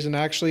amazing beers, and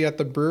actually at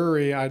the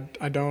brewery, I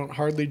don't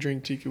hardly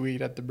drink tiki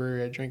wheat at the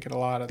brewery. I drink it a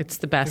lot. It's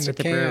the best in at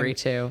the can. brewery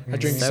too. I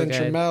drink So good.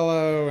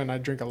 Centramello, and I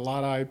drink a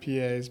lot of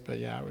IPAs. But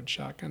yeah, I would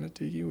shotgun a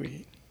tiki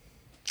wheat.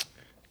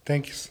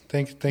 Thank you.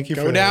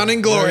 Go for down that.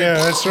 in glory. Yeah,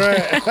 that's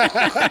right.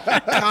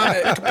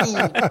 Comet,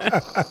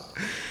 kaboom.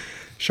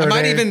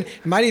 Charday.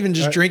 I might even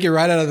just drink it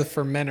right out of the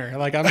fermenter.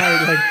 Like I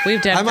might like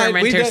We've done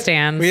fermenter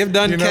stands. We have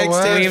done You know keg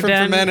what? stands We've from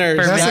done fermenters.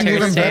 That's an fermenter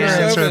even better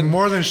stands. answer.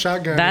 More than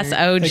shotgun. That's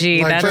OG.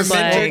 Like That's just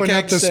like open up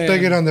the Keg spigot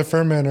stand. on the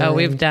fermenter. Oh,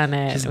 we've and done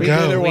it. just We go.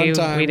 did it one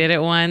time. We did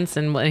it once,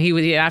 and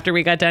after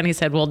we got done, he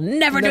said, "We'll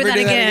never do that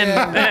again."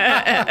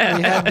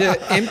 We had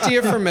to empty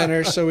a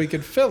fermenter so we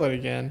could fill it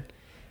again.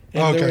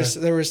 And Okay.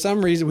 there was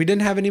some reason we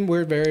didn't have any. We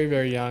were very,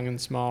 very young and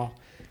small.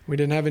 We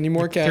didn't have any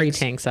more kegs. 3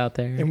 tanks out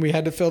there. And we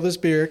had to fill this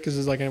beer because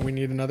it's like, we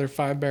need another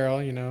 5-barrel,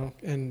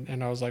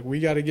 And I was like, we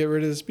got to get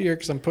rid of this beer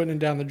because I'm putting it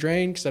down the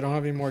drain because I don't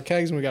have any more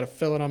kegs and we got to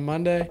fill it on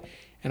Monday.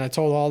 And I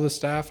told all the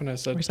staff and I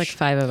said, There's like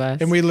 5 of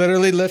us. and we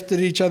literally lifted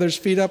each other's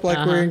feet up like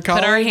we're in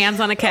college. Put our hands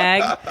on a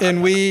keg.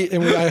 And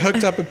I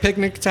hooked up a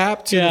picnic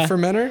tap to Yeah. the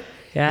fermenter.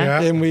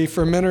 Yeah. Yeah. And we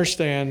fermenter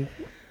stand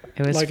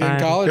It was like fun. in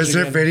college. Is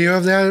there again. video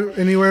of that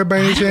anywhere by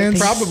any chance?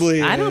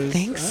 Probably. I don't is.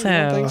 think so.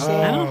 I don't think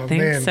so. I don't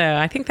think man. so.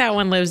 I think that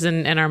one lives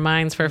in our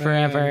minds for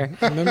forever.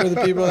 Remember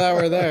the people that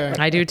were there.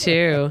 I do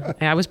too.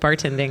 I was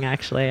bartending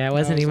actually. I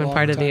wasn't was a even long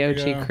part of the time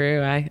OG ago.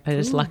 crew. I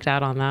just lucked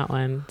out on that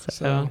one.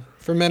 So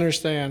for men or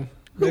Stan.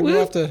 Maybe we'll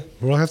have to.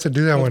 We'll have to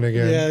do that one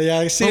again. Yeah.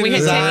 I see. When we hit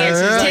this 10 eyes. years,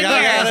 He's 10 like,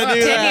 I gotta years, do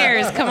 10 that.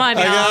 years. Come on,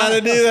 I y'all.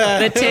 gotta do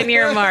that. The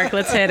 10-year mark.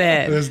 Let's hit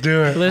it. Let's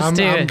do it. Let's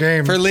do I'm it.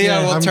 game. For Leo,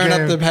 Yeah, we'll I'm turn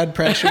game. up the head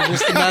pressure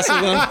just to mess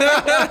with him.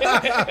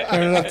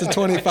 Turn it up to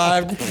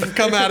 25.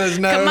 Come out his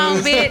nose. Come on,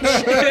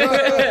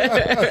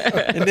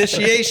 bitch.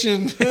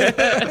 Initiation.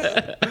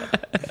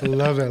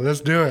 Love it.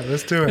 Let's do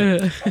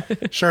it.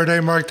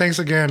 Charday, Mark, thanks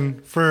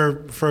again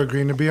for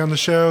agreeing to be on the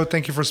show.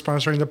 Thank you for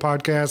sponsoring the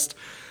podcast.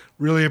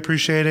 Really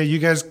appreciate it. You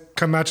guys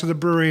come out to the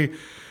brewery.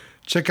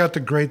 Check out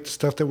the great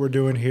stuff that we're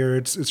doing here.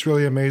 It's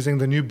really amazing.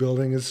 The new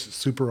building is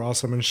super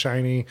awesome and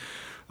shiny.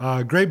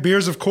 Great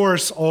beers, of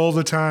course, all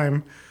the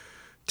time.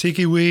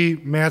 Tiki Wee,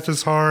 Math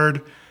is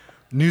Hard.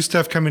 New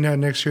stuff coming out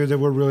next year that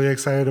we're really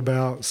excited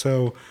about.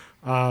 So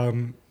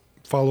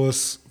follow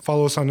us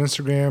on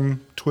Instagram,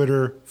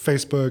 Twitter,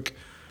 Facebook.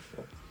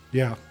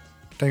 Yeah.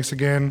 Thanks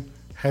again.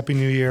 Happy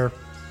New Year.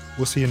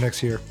 We'll see you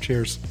next year.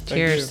 Cheers.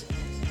 Cheers.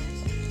 Thank you.